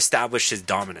reestablished his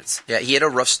dominance. Yeah, he had a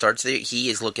rough start today. He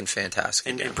is looking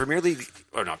fantastic. In Premier League,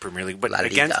 or not Premier League, but La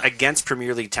Liga. against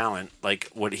Premier League talent, like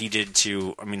what he did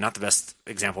to, I mean, not the best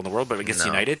example in the world, but against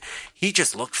United, he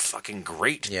just looked fucking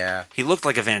great. Yeah. He looked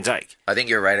like a Van Dijk. I think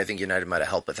you're right. I think United might have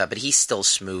helped with that, but he's still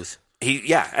smooth.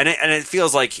 And it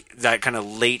feels like that kind of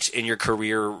late in your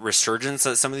career resurgence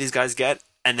that some of these guys get,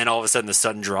 and then all of a sudden the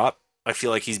sudden drop. I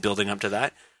feel like he's building up to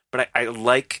that. But I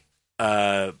like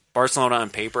Barcelona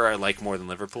on paper. I like more than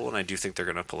Liverpool, and I do think they're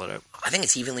going to pull it out. I think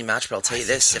it's evenly matched, but I'll tell you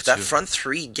this. If that front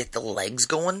three get the legs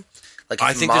going, like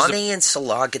I if think Mane and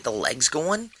Salah get the legs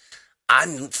going,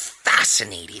 I'm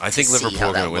fascinated I think to see Liverpool how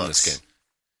are that going to win looks. this game.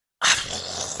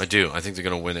 I do. I think they're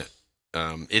going to win it.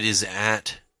 It is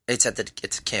at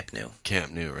It's Camp Nou.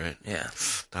 Camp Nou, right? Yeah.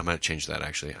 I might change that,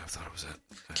 actually. I thought it was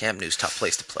at... Camp Nou's tough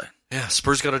place to play. Yeah,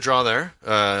 Spurs got a draw there.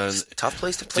 Tough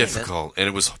place to play, man. Difficult, and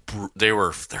it was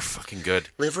they're fucking good.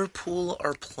 Liverpool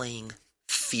are playing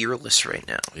fearless right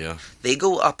now. Yeah, They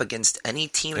go up against any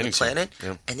team on Any the team, planet,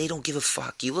 yeah. and they don't give a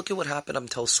fuck. You look at what happened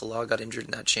until Salah got injured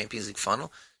in that Champions League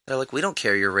final. They're like, we don't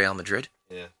care, you're Real Madrid.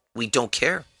 yeah. We don't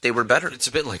care. They were better. It's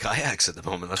a bit like Ajax at the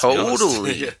moment. Let's be honest.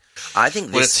 Totally. Yeah. I think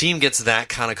When a this. team gets that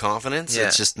kind of confidence, Yeah.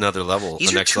 it's just another level, These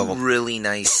the are next two level. really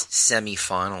nice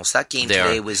semifinals. That game They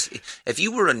today are. was. If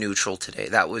you were a neutral today,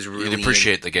 that was really You'd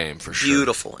appreciate the game for sure.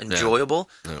 beautiful, enjoyable.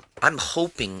 Yeah. I'm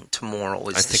hoping tomorrow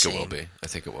is I the think same. it will be. I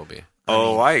think it will be.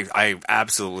 Oh, I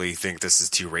absolutely think this is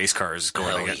two race cars going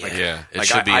Hell against. yeah. Like, Yeah, it like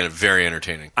should be I- very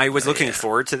entertaining. I was looking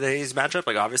forward to today's matchup,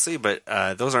 like obviously, but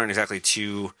those aren't exactly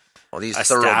two Well, these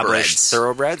established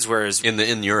thoroughbreds. Whereas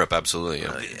In Europe, absolutely.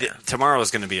 Yeah. tomorrow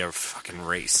is going to be a fucking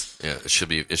race. Yeah, it should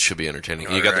be entertaining.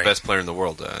 All You got the right. best player in the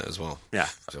world as well. Yeah.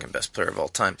 Fucking best player of all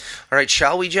time. All right,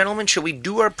 shall we, gentlemen? Shall we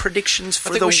do our predictions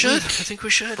for the week? I think we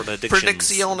should. Predictions.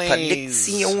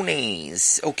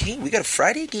 Predicciones. Okay, we got a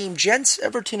Friday game, gents.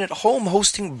 Everton at home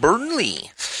hosting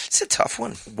Burnley. It's a tough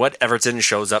one. What Everton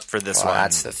shows up for this Well, one?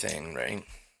 that's the thing, right?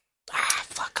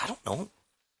 Fuck, I don't know.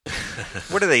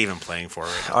 What are they even playing for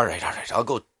right now? All right. I'll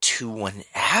go 2-1.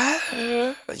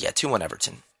 Yeah, 2-1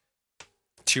 Everton.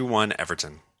 2-1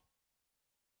 Everton.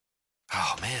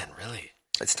 Oh man, really?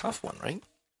 It's a tough one, right?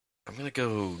 I'm gonna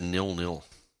go 0-0.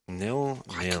 0-0.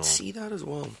 I can see that as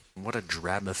well. What a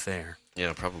drab affair.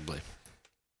 Yeah, probably.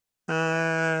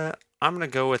 I'm going to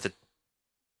go with a...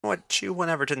 What, 2-1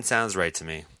 Everton sounds right to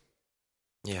me.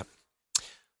 Yeah.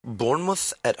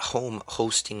 Bournemouth at home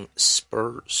hosting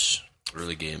Spurs.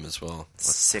 Early game as well. I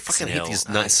 6-0. fucking hate these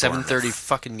at 7:30 Bournemouth.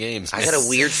 fucking games. I got a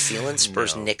weird feeling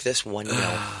Spurs No. nick this 1-0.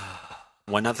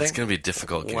 1-0? It's gonna be a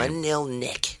difficult game. 1-0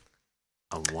 nick.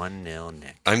 A 1-0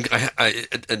 Nick.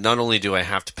 I not only do I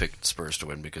have to pick Spurs to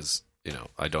win because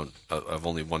I've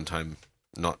only one time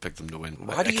not picked them to win.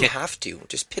 Why I do you can't- have to?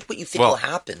 Just pick what you think Well, will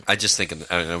happen. I just think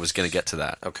I was going to get to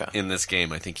that. Okay. In this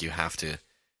game, I think you have to.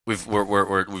 We've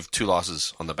 2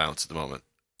 losses on the bounce at the moment.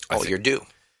 You're due.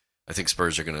 I think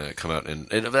Spurs are going to come out and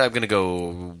I'm going to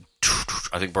go.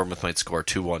 I think Bournemouth might score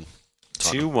 2-1.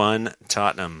 2-1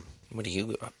 Tottenham. What do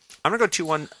you got? I'm going to go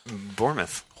 2-1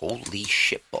 Bournemouth. Holy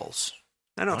shitballs.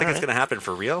 I don't think it's going to happen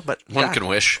for real, but One yeah. can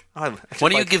wish. I Why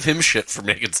do you like- give him shit for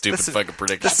making stupid This is- fucking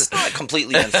predictions? That's not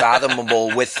completely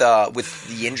unfathomable with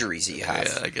the injuries that you have.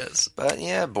 Yeah, I guess. But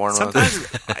yeah, Bournemouth.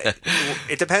 Sometimes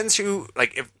it depends who,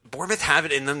 like, if Bournemouth have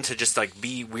it in them to just like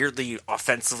be weirdly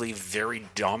offensively very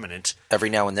dominant Every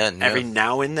now and then. every yeah.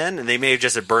 now and then, and they may have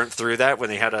just burnt through that when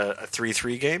they had a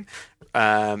 3-3 game.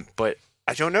 But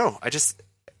I don't know.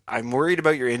 I'm worried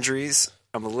about your injuries.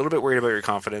 I'm a little bit worried about your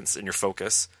confidence and your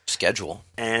focus. Schedule.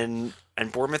 And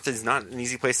Bournemouth is not an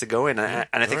easy place to go in. And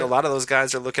I think a lot of those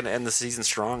guys are looking to end the season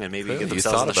strong and maybe get You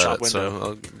themselves thought in the shop about it,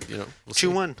 window. so we'll see.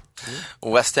 2-1.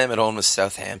 West Ham at home with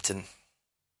Southampton.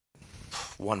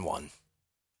 1-1.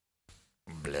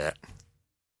 Bleh.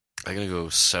 I'm gonna go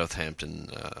Southampton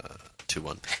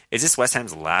 2-1. Is this West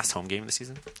Ham's last home game of the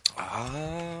season?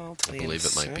 I'll tell I you in a believe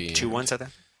it might sec. be 2-1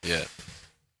 Southampton? Yeah.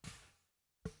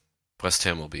 West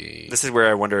Ham will be. This is where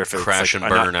I wonder if it's Crash like and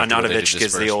burn after what they did Anatovich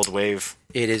gives the disperse. old wave,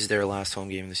 It is their last home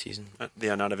game of the season. the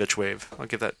Anatovich wave.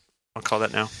 I'll call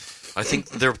that now. I think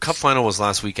their cup final was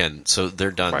last weekend, so they're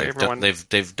done. Right, They've everyone- done.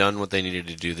 They've done what they needed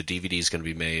to do. The DVD is going to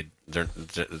be made. They're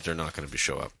not going to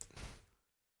show up,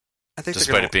 I think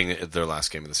despite it being their last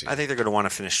game of the season. I think they're going to want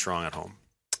to finish strong at home.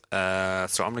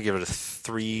 So I'm going to give it a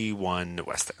 3-1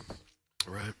 West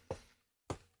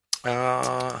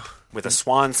Ham with a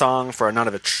swan song for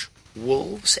Anatovich.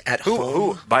 Wolves at Who,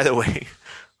 home. by the way,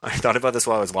 I thought about this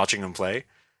while I was watching him play.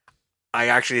 I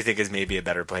actually think is maybe a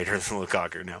better player than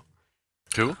Lukaku now.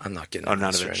 Who? I'm not getting Oh, into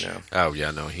this Anatovich. right now. Oh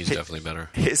yeah, no, he's definitely better.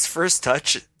 His first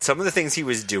touch, some of the things he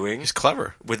was doing He's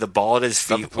clever. with the ball at his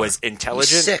Love feet the player. was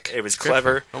intelligent. He's sick. It was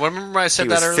clever. I remember I said He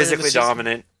that was earlier. physically in the season.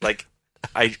 dominant. Like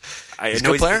I He's a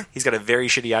know good player. he's got a very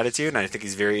shitty attitude, and I think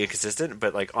he's very inconsistent.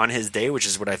 But like on his day, which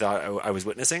is what I thought I was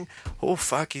witnessing, oh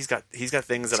fuck, he's got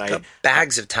things that Got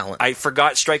bags of talent. I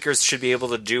forgot strikers should be able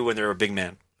to do when they're a big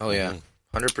man. Oh yeah,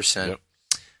 100%. Yep.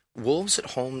 Wolves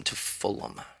at home to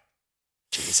Fulham.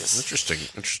 Jesus,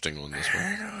 Interesting one. This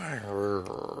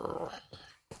one.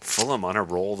 Fulham on a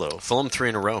roll though. Fulham 3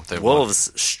 in a row. They won.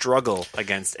 Wolves struggle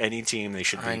against any team they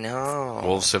should be. I know.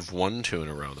 Wolves have won 2 in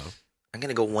a row though. I'm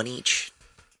gonna go one each.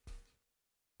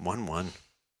 1-1.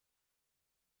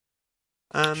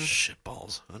 Shit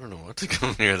balls. I don't know what to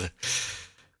go near.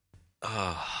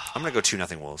 I'm gonna go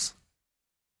 2-0 Wolves.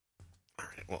 All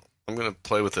right. Well, I'm gonna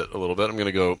play with it a little bit. I'm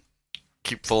gonna go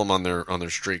keep Fulham on their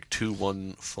streak.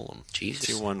 2-1 Fulham.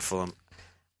 Jesus. 2-1 Fulham.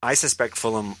 I suspect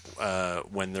Fulham,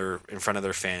 when they're in front of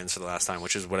their fans for the last time,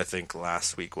 which is what I think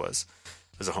last week was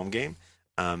a home game,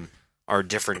 are a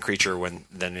different creature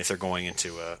than if they're going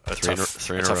into a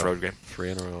tough road game.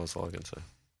 3 in a row is all I can say.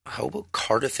 How about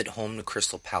Cardiff at home to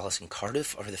Crystal Palace? And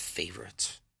Cardiff are the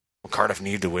favorites. Well, Cardiff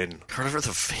need to win. Cardiff are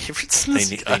the favorites. They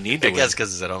need to I win. guess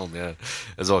because it's at home, yeah,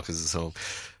 as well because it's home.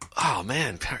 Oh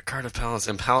man, Cardiff Palace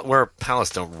and where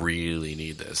Palace don't really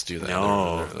need this, do they?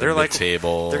 No, they're like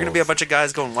table. They're going to be a bunch of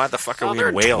guys going, "Why the fuck are we they're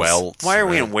in Wales? 12th, Why are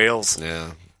we right? in Wales?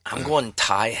 Yeah, I'm going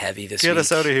tie heavy this Get week.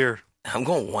 us out of here." I'm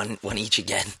going one each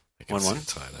again. I can 1-1?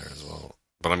 see a tie there as well.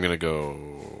 But I'm gonna go.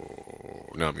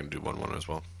 No, I'm gonna do 1-1 as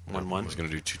well. 1-1? I was gonna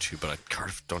do 2-2, but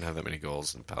Cardiff don't have that many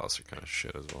goals, and Palace are kind of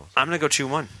shit as well. I'm going to go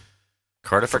 2-1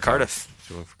 Cardiff for Cardiff.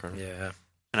 2-1 for Cardiff. Yeah.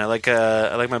 And I like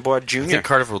my boy I Junior. think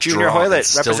Cardiff will Junior draw and Hoylett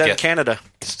still representing get Canada.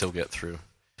 Still get through.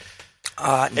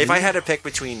 If I had to pick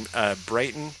between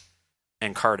Brighton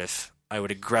and Cardiff, I would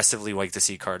aggressively like to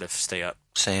see Cardiff stay up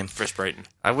Same. versus Brighton.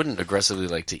 I wouldn't aggressively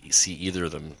like to see either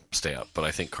of them stay up, but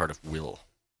I think Cardiff will.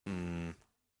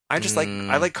 I like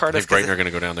I Cardiff. think Brighton are going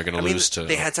to go down. They're going to lose to.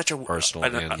 They had such Arsenal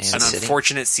an and City.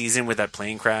 unfortunate season with that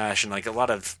plane crash and like a lot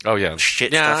of Oh yeah,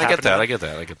 shit. Yeah, stuff I get happened to that.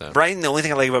 them. I get that. Brighton. The only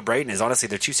thing I like about Brighton is honestly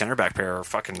their two center back pair are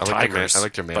fucking I like tigers. I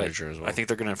like their but manager as well. I think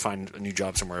they're going to find a new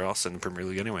job somewhere else in the Premier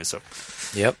League anyway. So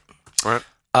Yep. All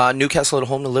right. Newcastle at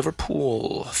home to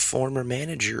Liverpool. Former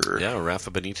manager. Yeah,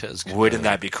 Rafa Benitez. wouldn't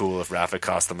that be cool if Rafa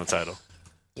cost them the title?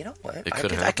 You know what? It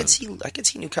could I happen. could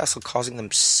see Newcastle causing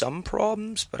them some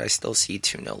problems, but I still see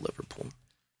 2-0 Liverpool.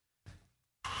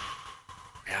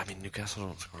 Yeah, I mean Newcastle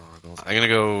don't score a lot of goals. I'm going to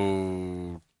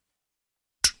go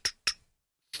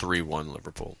 3-1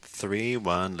 Liverpool.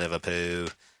 3-1 Liverpool.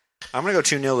 I'm going to go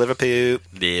 2-0 Liverpool.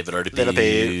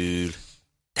 Liverpool.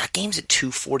 That game's at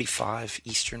 2:45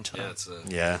 Eastern time. Yeah, it's a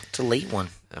Yeah. It's a late one.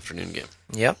 afternoon game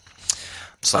Yep.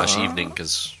 / evening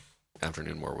because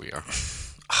afternoon where we are.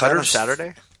 On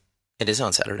Saturday? It is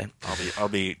on Saturday. I'll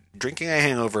be drinking a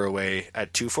hangover away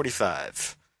at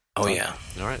 2:45. Oh yeah.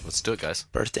 All right, let's do it, guys.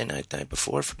 Birthday night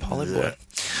before for Paul and Boy.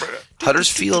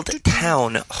 Huddersfield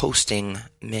Town hosting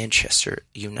Manchester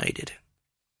United.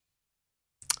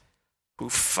 Who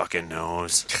fucking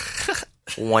knows?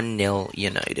 1-0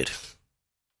 United.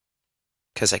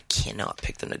 Because I cannot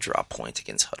pick them to draw points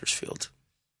against Huddersfield.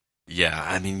 Yeah,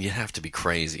 I mean you have to be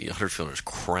crazy. Huddersfield is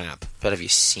crap. But have you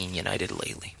seen United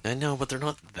lately? I know, but they're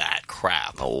not that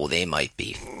crap. Oh, they might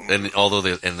be. And although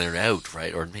they're out,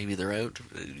 right? Or maybe they're out.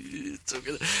 It's so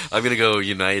good. I'm gonna go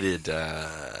United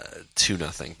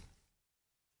 2-0.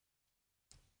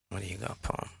 What do you got,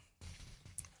 Paul?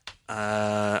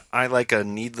 I like a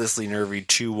needlessly nervy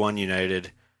 2-1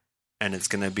 United, and it's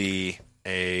going to be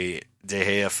a De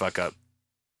Gea fuck up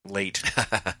late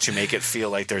to make it feel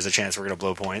like there's a chance we're going to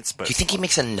blow points. But Do you think he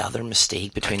makes another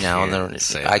mistake between now and then?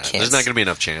 Say I that. can't. There's not gonna be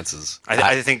enough chances.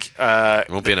 I think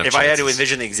won't be enough if I had to chances.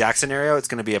 envision the exact scenario, it's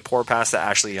going to be a poor pass to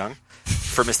Ashley Young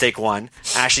for mistake 1.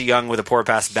 Ashley Young with a poor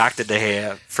pass back to De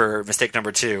Gea for mistake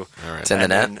number 2. All right. It's in the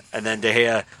net. And then De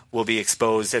Gea will be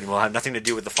exposed and will have nothing to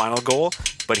do with the final goal,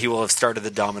 but he will have started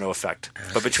the domino effect.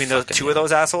 But between those Fucking two of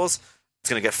those assholes, it's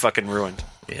going to get fucking ruined.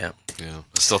 Yeah. Yeah,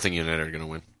 I still think United are gonna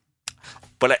win.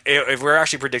 But if we're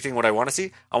actually predicting what I want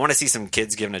to see some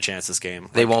kids given a chance this game.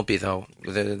 They won't be, though.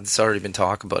 It's already been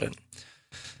talk about it.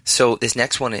 So this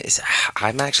next one is,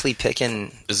 I'm actually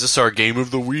picking, Is this our game of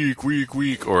the week,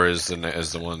 or is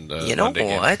the one? you know Monday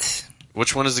game? what?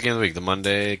 Which one is the game of the week? The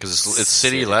Monday, because it's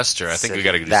City Leicester. I think we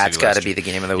got to do. That's City got to Leicester. be the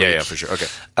game of the week. Yeah, for sure. Okay.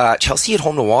 Chelsea at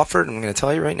home to Watford. I'm going to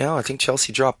tell you right now, I think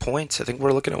Chelsea dropped points. I think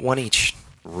we're looking at 1 each.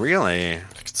 Really? I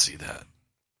can see that.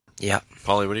 Yeah.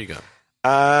 Paulie, what do you got?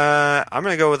 I'm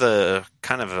going to go with a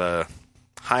kind of a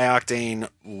high octane.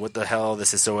 What the hell?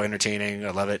 This is so entertaining. I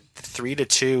love it.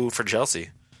 3-2 for Chelsea.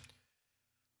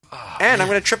 And I'm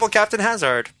going to triple Captain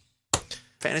Hazard.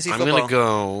 Fantasy I'm football.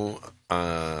 gonna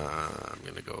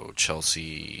go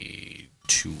Chelsea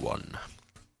 2-1.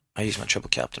 I used my triple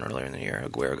captain earlier in the year.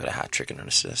 Aguero got a hat trick and an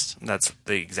assist. That's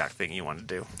the exact thing you want to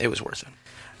do. It was worth it.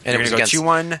 And And it you're was going to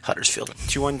go against 2-1. Huddersfield.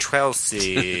 2-1 Chelsea.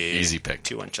 Easy pick.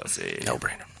 2-1 Chelsea. No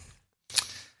brainer.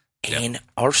 And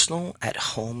Arsenal at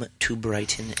home to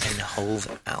Brighton and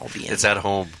Hove Albion. It's at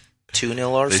home. 2-0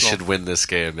 Arsenal. They should win this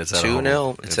game. It's at home.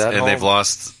 2-0. It's at and home. they've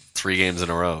lost 3 games in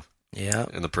a row Yeah.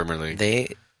 in the Premier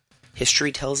League.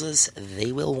 History tells us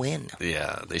they will win.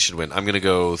 Yeah, they should win. I'm going to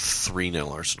go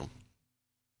 3-0 Arsenal.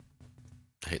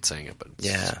 I hate saying it, but it's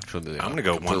Yeah. completely I'm gonna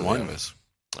go completely 1-1. obvious.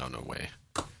 Oh, no way.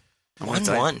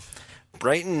 1-1.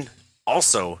 Brighton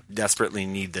also desperately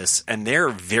need this, and they're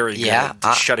very good Yeah,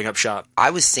 at shutting up shop. I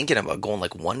was thinking about going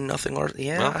like 1-0 or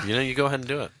yeah. Well, you go ahead and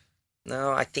do it.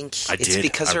 No, I think I it's did.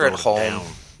 because I they're at wrote it home. down.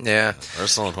 Yeah.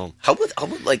 Arsenal at home. How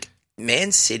about like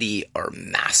Man City are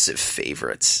massive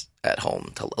favorites at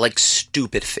home, like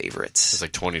stupid favorites. It's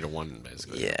like 20-1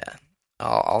 basically. Yeah,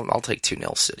 I'll take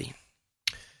 2-0 City.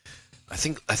 I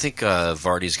think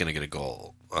Vardy's going to get a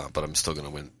goal, but I'm still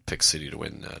going to pick City to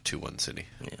win 2-1 City.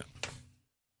 Yeah.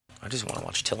 I just want to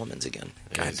watch Tielemans again.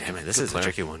 God damn it, this is a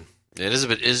tricky one. It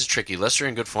is tricky. Leicester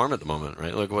in good form at the moment,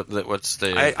 right? Like what's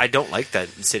the I don't like that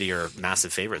City are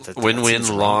massive favorites. That win, seems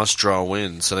wrong. loss, draw,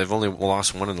 win. So they've only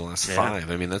lost one in the last Yeah. 5.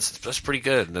 I mean, that's pretty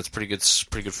good. That's pretty good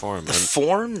form. The And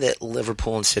form that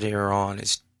Liverpool and City are on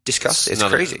is disgusting. It's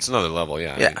crazy. It's another level.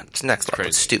 Yeah. Yeah, I mean, it's next level. crazy.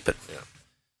 It's stupid. Yeah.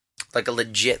 Like a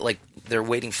legit, like they're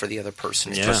waiting for the other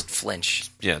person to Yeah. just flinch.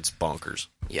 Yeah, it's bonkers.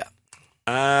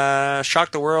 Yeah.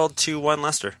 Shock the world 2-1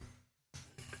 Leicester.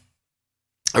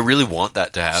 I really want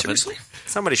that to happen. Seriously?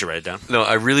 Somebody should write it down. No,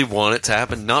 I really want it to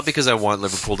happen. Not because I want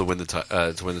Liverpool to win the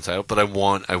title, but I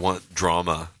want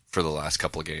drama for the last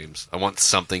couple of games. I want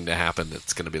something to happen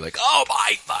that's going to be like, oh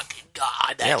my fucking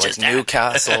god, that Yeah, like just happened.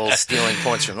 Newcastle stealing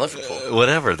points from Liverpool.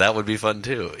 Whatever, that would be fun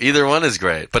too. Either one is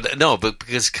great, but no, but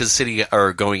because City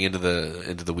are going into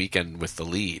the weekend with the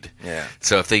lead. Yeah.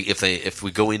 So if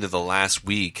we go into the last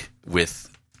week with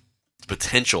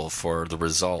potential for the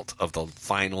result of the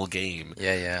final game,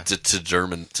 Yeah. to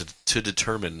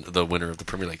determine the winner of the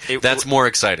Premier League, It that's more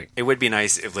exciting. It would be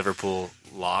nice if Liverpool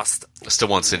lost. I still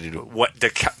want City to. What to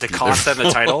cost them the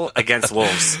title against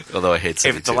Wolves? Although I hate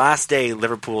City If the too. last day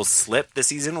Liverpool's slip this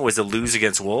season was a lose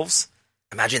against Wolves,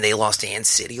 Imagine they lost and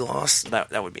City lost.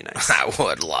 that would be nice. I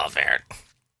would love it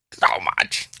so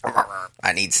much.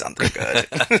 I need something good.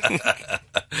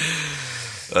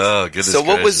 Oh goodness! So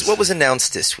gracious. what was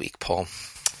announced this week, Paul?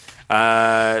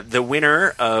 The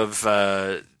winner of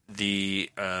the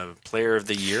Player of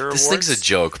the Year This awards. thing's a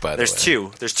joke, by the There's way.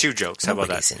 two. There's two jokes. How No, about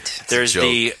it that? isn't. There's joke.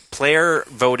 the player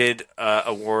voted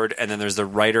award, and then there's the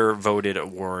writer voted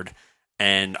award.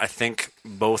 And I think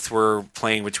both were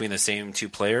playing between the same two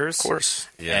players. Of course.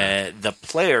 Yeah, The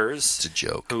players, it's a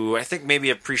joke. who I think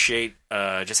maybe appreciate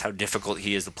just how difficult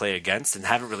he is to play against, and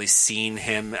haven't really seen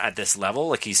him at this level.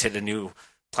 Like he's hit a new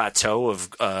plateau of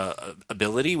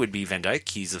ability, would be Van Dijk.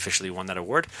 He's officially won that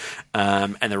award.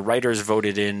 And the writers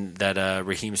voted in that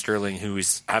Raheem Sterling,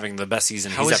 who's having the best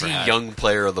season How he's is ever he had. young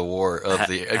player of the war of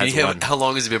the? I has mean, won. how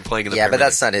long has he been playing in the? Yeah, but Premier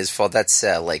that's not his fault. That's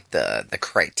like the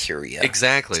criteria. League?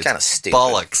 Exactly. It's kinda stupid.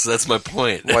 Bollocks. That's my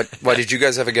point. Why did you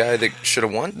guys have a guy that should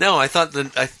have won? No, I thought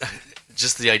that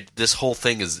this whole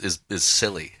thing is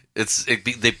silly.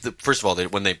 First of all,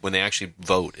 when they actually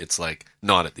vote, it's like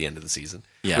not at the end of the season.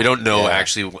 Yeah. We don't know Yeah.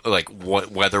 actually like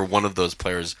whether one of those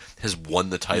players has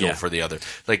won the title Yeah. for the other.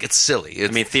 Like it's silly. I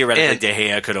mean, theoretically, And- De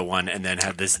Gea could have won and then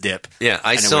had this dip. Yeah,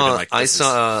 I And it would've been saw like, I this is-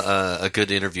 saw a good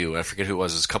interview. I forget who it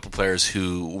was. It was a couple players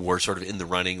who were sort of in the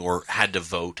running or had to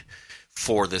vote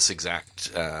for this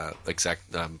exact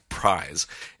prize,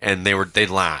 and they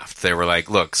laughed. They were like,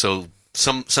 "Look, so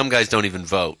some guys don't even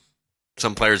vote.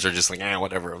 Some players are just like,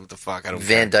 whatever, what the fuck, I don't."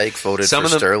 Van care. Dijk voted Some for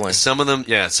of them, Sterling.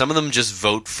 some of them just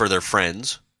vote for their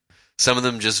friends. Some of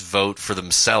them just vote for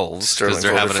themselves Sterling because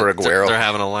they're voted having for Aguero. they're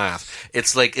having a laugh.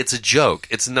 It's like it's a joke.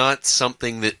 It's not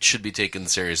something that should be taken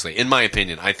seriously, in my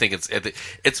opinion. I think it's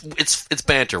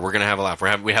banter. We're gonna have a laugh.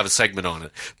 We have a segment on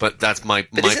it, but that's my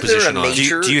But isn't position there a on it.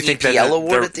 major Do you think that EPL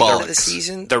award they're at the end of the bollocks?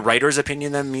 season? The writer's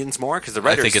opinion then means more because the I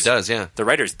writers. think it does. Yeah. The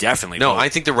writers definitely. No, vote. I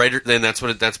think the writer. Then that's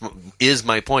is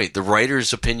my point. The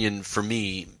writer's opinion for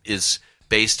me is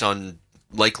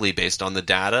likely based on the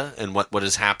data and what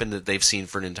has happened that they've seen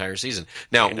for an entire season.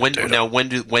 Now, when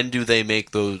do they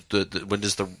make those? Do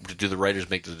the writers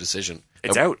make the decision?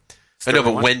 It's out. I know,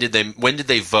 but 31. when did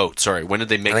they vote? Sorry, when did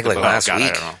they make I think the like vote? last God, I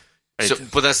week. don't know. So,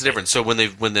 but that's the difference. So when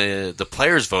the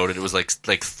players voted, it was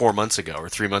like 4 months ago or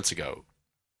 3 months ago.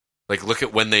 Like, look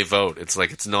at when they vote. It's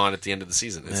like it's not at the end of the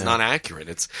season. It's not accurate.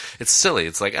 It's silly.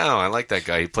 It's like, I like that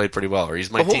guy. He played pretty well, or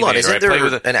he's my But hold teammate. on, or I isn't played there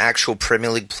with a- an actual Premier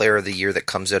League Player of the Year that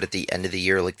comes out at the end of the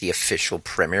year, like the official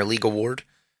Premier League award?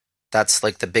 That's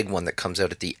like the big one that comes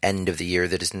out at the end of the year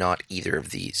that is not either of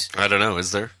these. I don't know.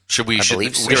 Is there? I believe so. We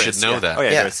There should is, know yeah. that. Oh, yeah.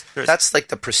 Yeah, there is. that's like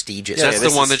the prestigious. That's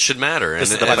this the one is- that should matter. this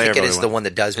is And- the I player think it is voted the one. one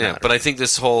that does yeah, matter. but I think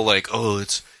this whole like,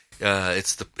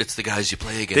 it's the guys you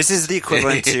play against. This is the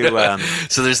equivalent to.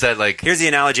 So there's that like. Here's the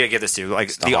analogy I give this to.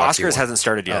 Like the hockey Oscars one. hasn't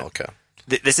started yet. Oh, okay.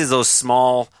 This is those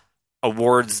small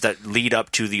awards that lead up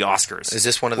to the Oscars. Is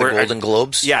this one of the Where- Golden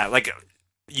Globes? Yeah, like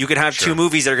you could have Sure. two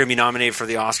movies that are going to be nominated for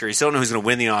the Oscar. You still don't know who's going to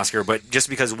win the Oscar, but just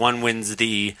because one wins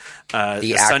the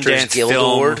Actors Sundance Guild Film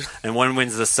Award? and one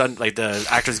wins the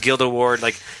Actors Guild Award,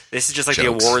 like this is just like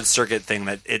Jokes. the awards circuit thing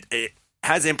that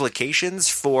has implications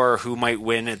for who might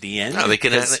win at the end. No, they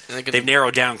can- because they can- they've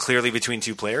narrowed down clearly between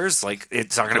two players. Like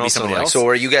it's not going to be also, somebody like, else. So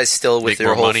are you guys still with Make your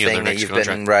more whole money on thing their that next you've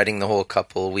contract. been riding the whole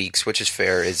couple of weeks, which is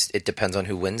fair, is it depends on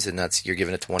who wins, and that's you're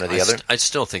giving it to one or the other? I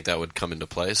still think that would come into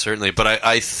play, certainly. But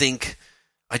I think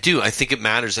it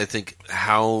matters. I think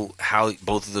how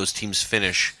both of those teams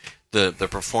finish, the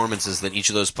performances that each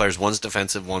of those players, one's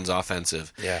defensive, one's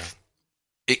offensive. Yeah.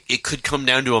 It could come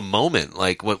down to a moment,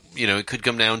 like it could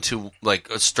come down to like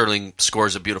Sterling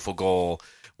scores a beautiful goal.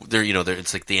 There,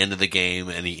 it's like the end of the game,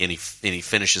 and he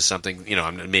finishes something.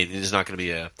 It's not going to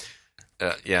be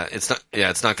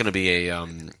it's not going to be a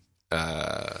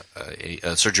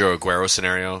Sergio Aguero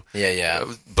scenario. Yeah.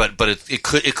 But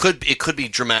it could be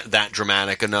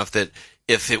dramatic enough that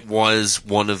if it was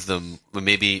one of them,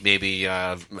 maybe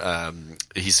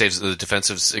he saves the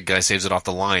defensive guy saves it off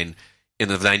the line in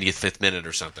the 95th minute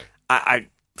or something.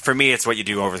 For me, it's what you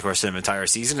do over the course of an entire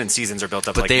season, and seasons are built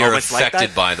up But like they are moments like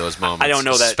affected that. by those moments. I don't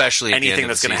know that especially at the anything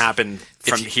end of that's the going to season. happen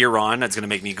from here on that's going to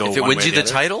make me go. If it one wins way you or the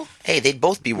other. title, Hey, they'd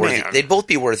both be worthy. Man. They'd both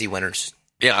be worthy winners.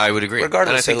 yeah, I would agree.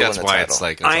 Regardless and I think of who that's won the why title. it's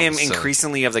like I am almost,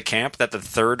 increasingly of the camp that the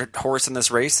third horse in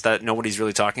this race that nobody's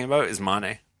really talking about is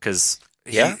Mane, because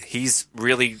he's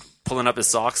really pulling up his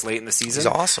socks late in the season. He's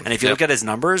awesome. And if you look at his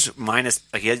numbers, minus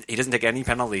like he doesn't take any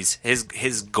penalties.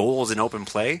 His goals in open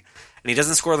play, and he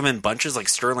doesn't score them in bunches like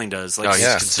Sterling does. Like No,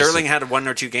 he's Sterling had 1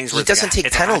 or 2 games where He doesn't it's take a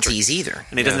hat-trick, penalties either.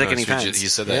 and he doesn't take any that's what pens. You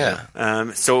said that.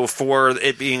 Yeah. So for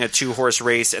it being a 2-horse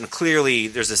race, and clearly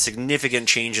there's a significant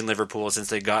change in Liverpool since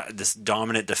they got this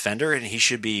dominant defender, and he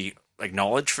should be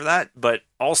acknowledged for that. But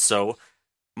also,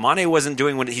 Mane wasn't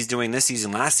doing what he's doing this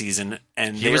season last season,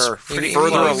 and He was they're pretty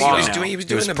further close. along He was now. doing. He was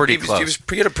pretty close.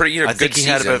 He had a pretty I good think he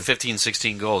had season. about 15,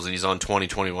 16 goals, and he's on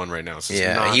 20-21 right now. So it's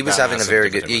Yeah, not he was that having a massive very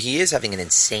of a good. difference. He is having an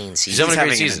insane He's season. having a great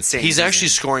having an season. insane He's season. actually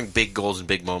scoring big goals in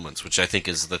big moments, which I think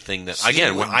is the thing that,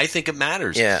 again, I think it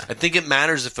matters. Yeah. I think it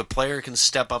matters if a player can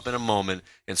step up in a moment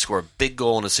and score a big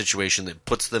goal in a situation that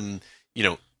puts them,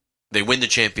 they win the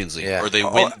Champions League Yeah. or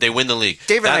they win the league.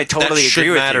 Dave and I totally that should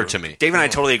agree with matter you. to me. Dave and I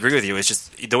totally agree with you. It's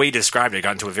just the way you described it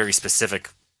got into a very specific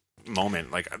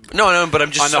moment. Like No, but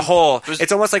I'm just on the whole, was-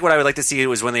 it's almost like what I would like to see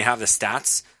was when they have the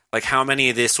stats. Like how many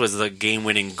of this was the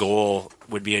game-winning goal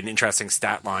would be an interesting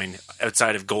stat line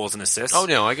outside of goals and assists. Oh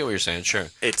no, I get what you're saying. Sure,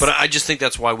 It's- but I just think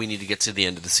that's why we need to get to the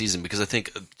end of the season, because I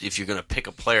think if you're going to pick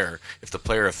a player, if the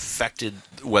player affected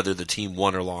whether the team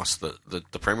won or lost the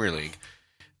Premier League,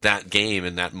 that game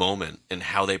and that moment and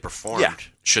how they performed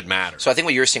should matter. So I think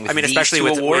what you're saying with I mean, these especially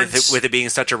two awards, with it being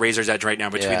such a razor's edge right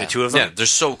now between Yeah. the two of them. yeah, they're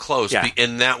so close. Yeah.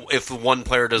 And that if one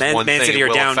player does Man one thing, City it are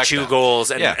will down affect 2 that. goals,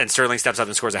 and, Yeah. and Sterling steps up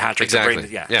and scores a hat trick. Exactly.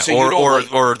 Yeah. So you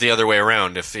don't or the other way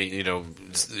around. If he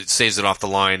saves it off the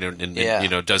line and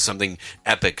Yeah. does something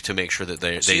epic to make sure that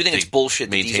they. so you think they it's bullshit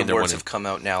that these maintain their awards winning. have come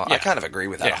out now? Yeah. I kind of agree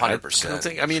with that Yeah,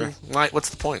 100%. I mean, what's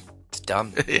the point? It's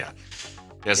dumb. Yeah,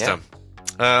 it's Yeah. dumb.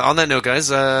 On that note,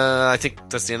 guys, I think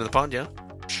that's the end of the pod. Yeah.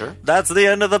 Sure. That's the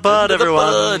end of the pod,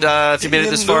 everyone. If you made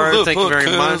it this far, thank you very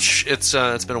podcast. much.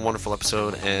 It's been a wonderful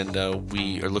episode, and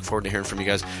we look forward to hearing from you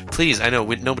guys. Please, I know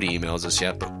nobody emails us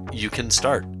yet, but you can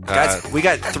start. Guys, we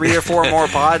got 3 or 4 more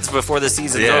pods before the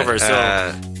season's Yeah, over.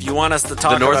 So if you want us to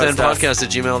talk the North about End stuff, Podcast at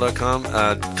gmail.com.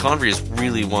 Convery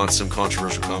really wants some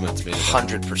controversial comments made.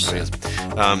 100%.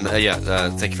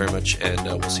 Thank you very much, and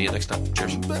we'll see you next time.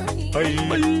 Cheers.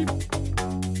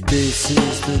 This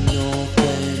is the North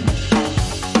End.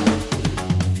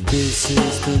 This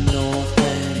is the North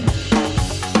End.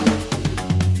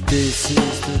 This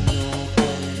is the North End.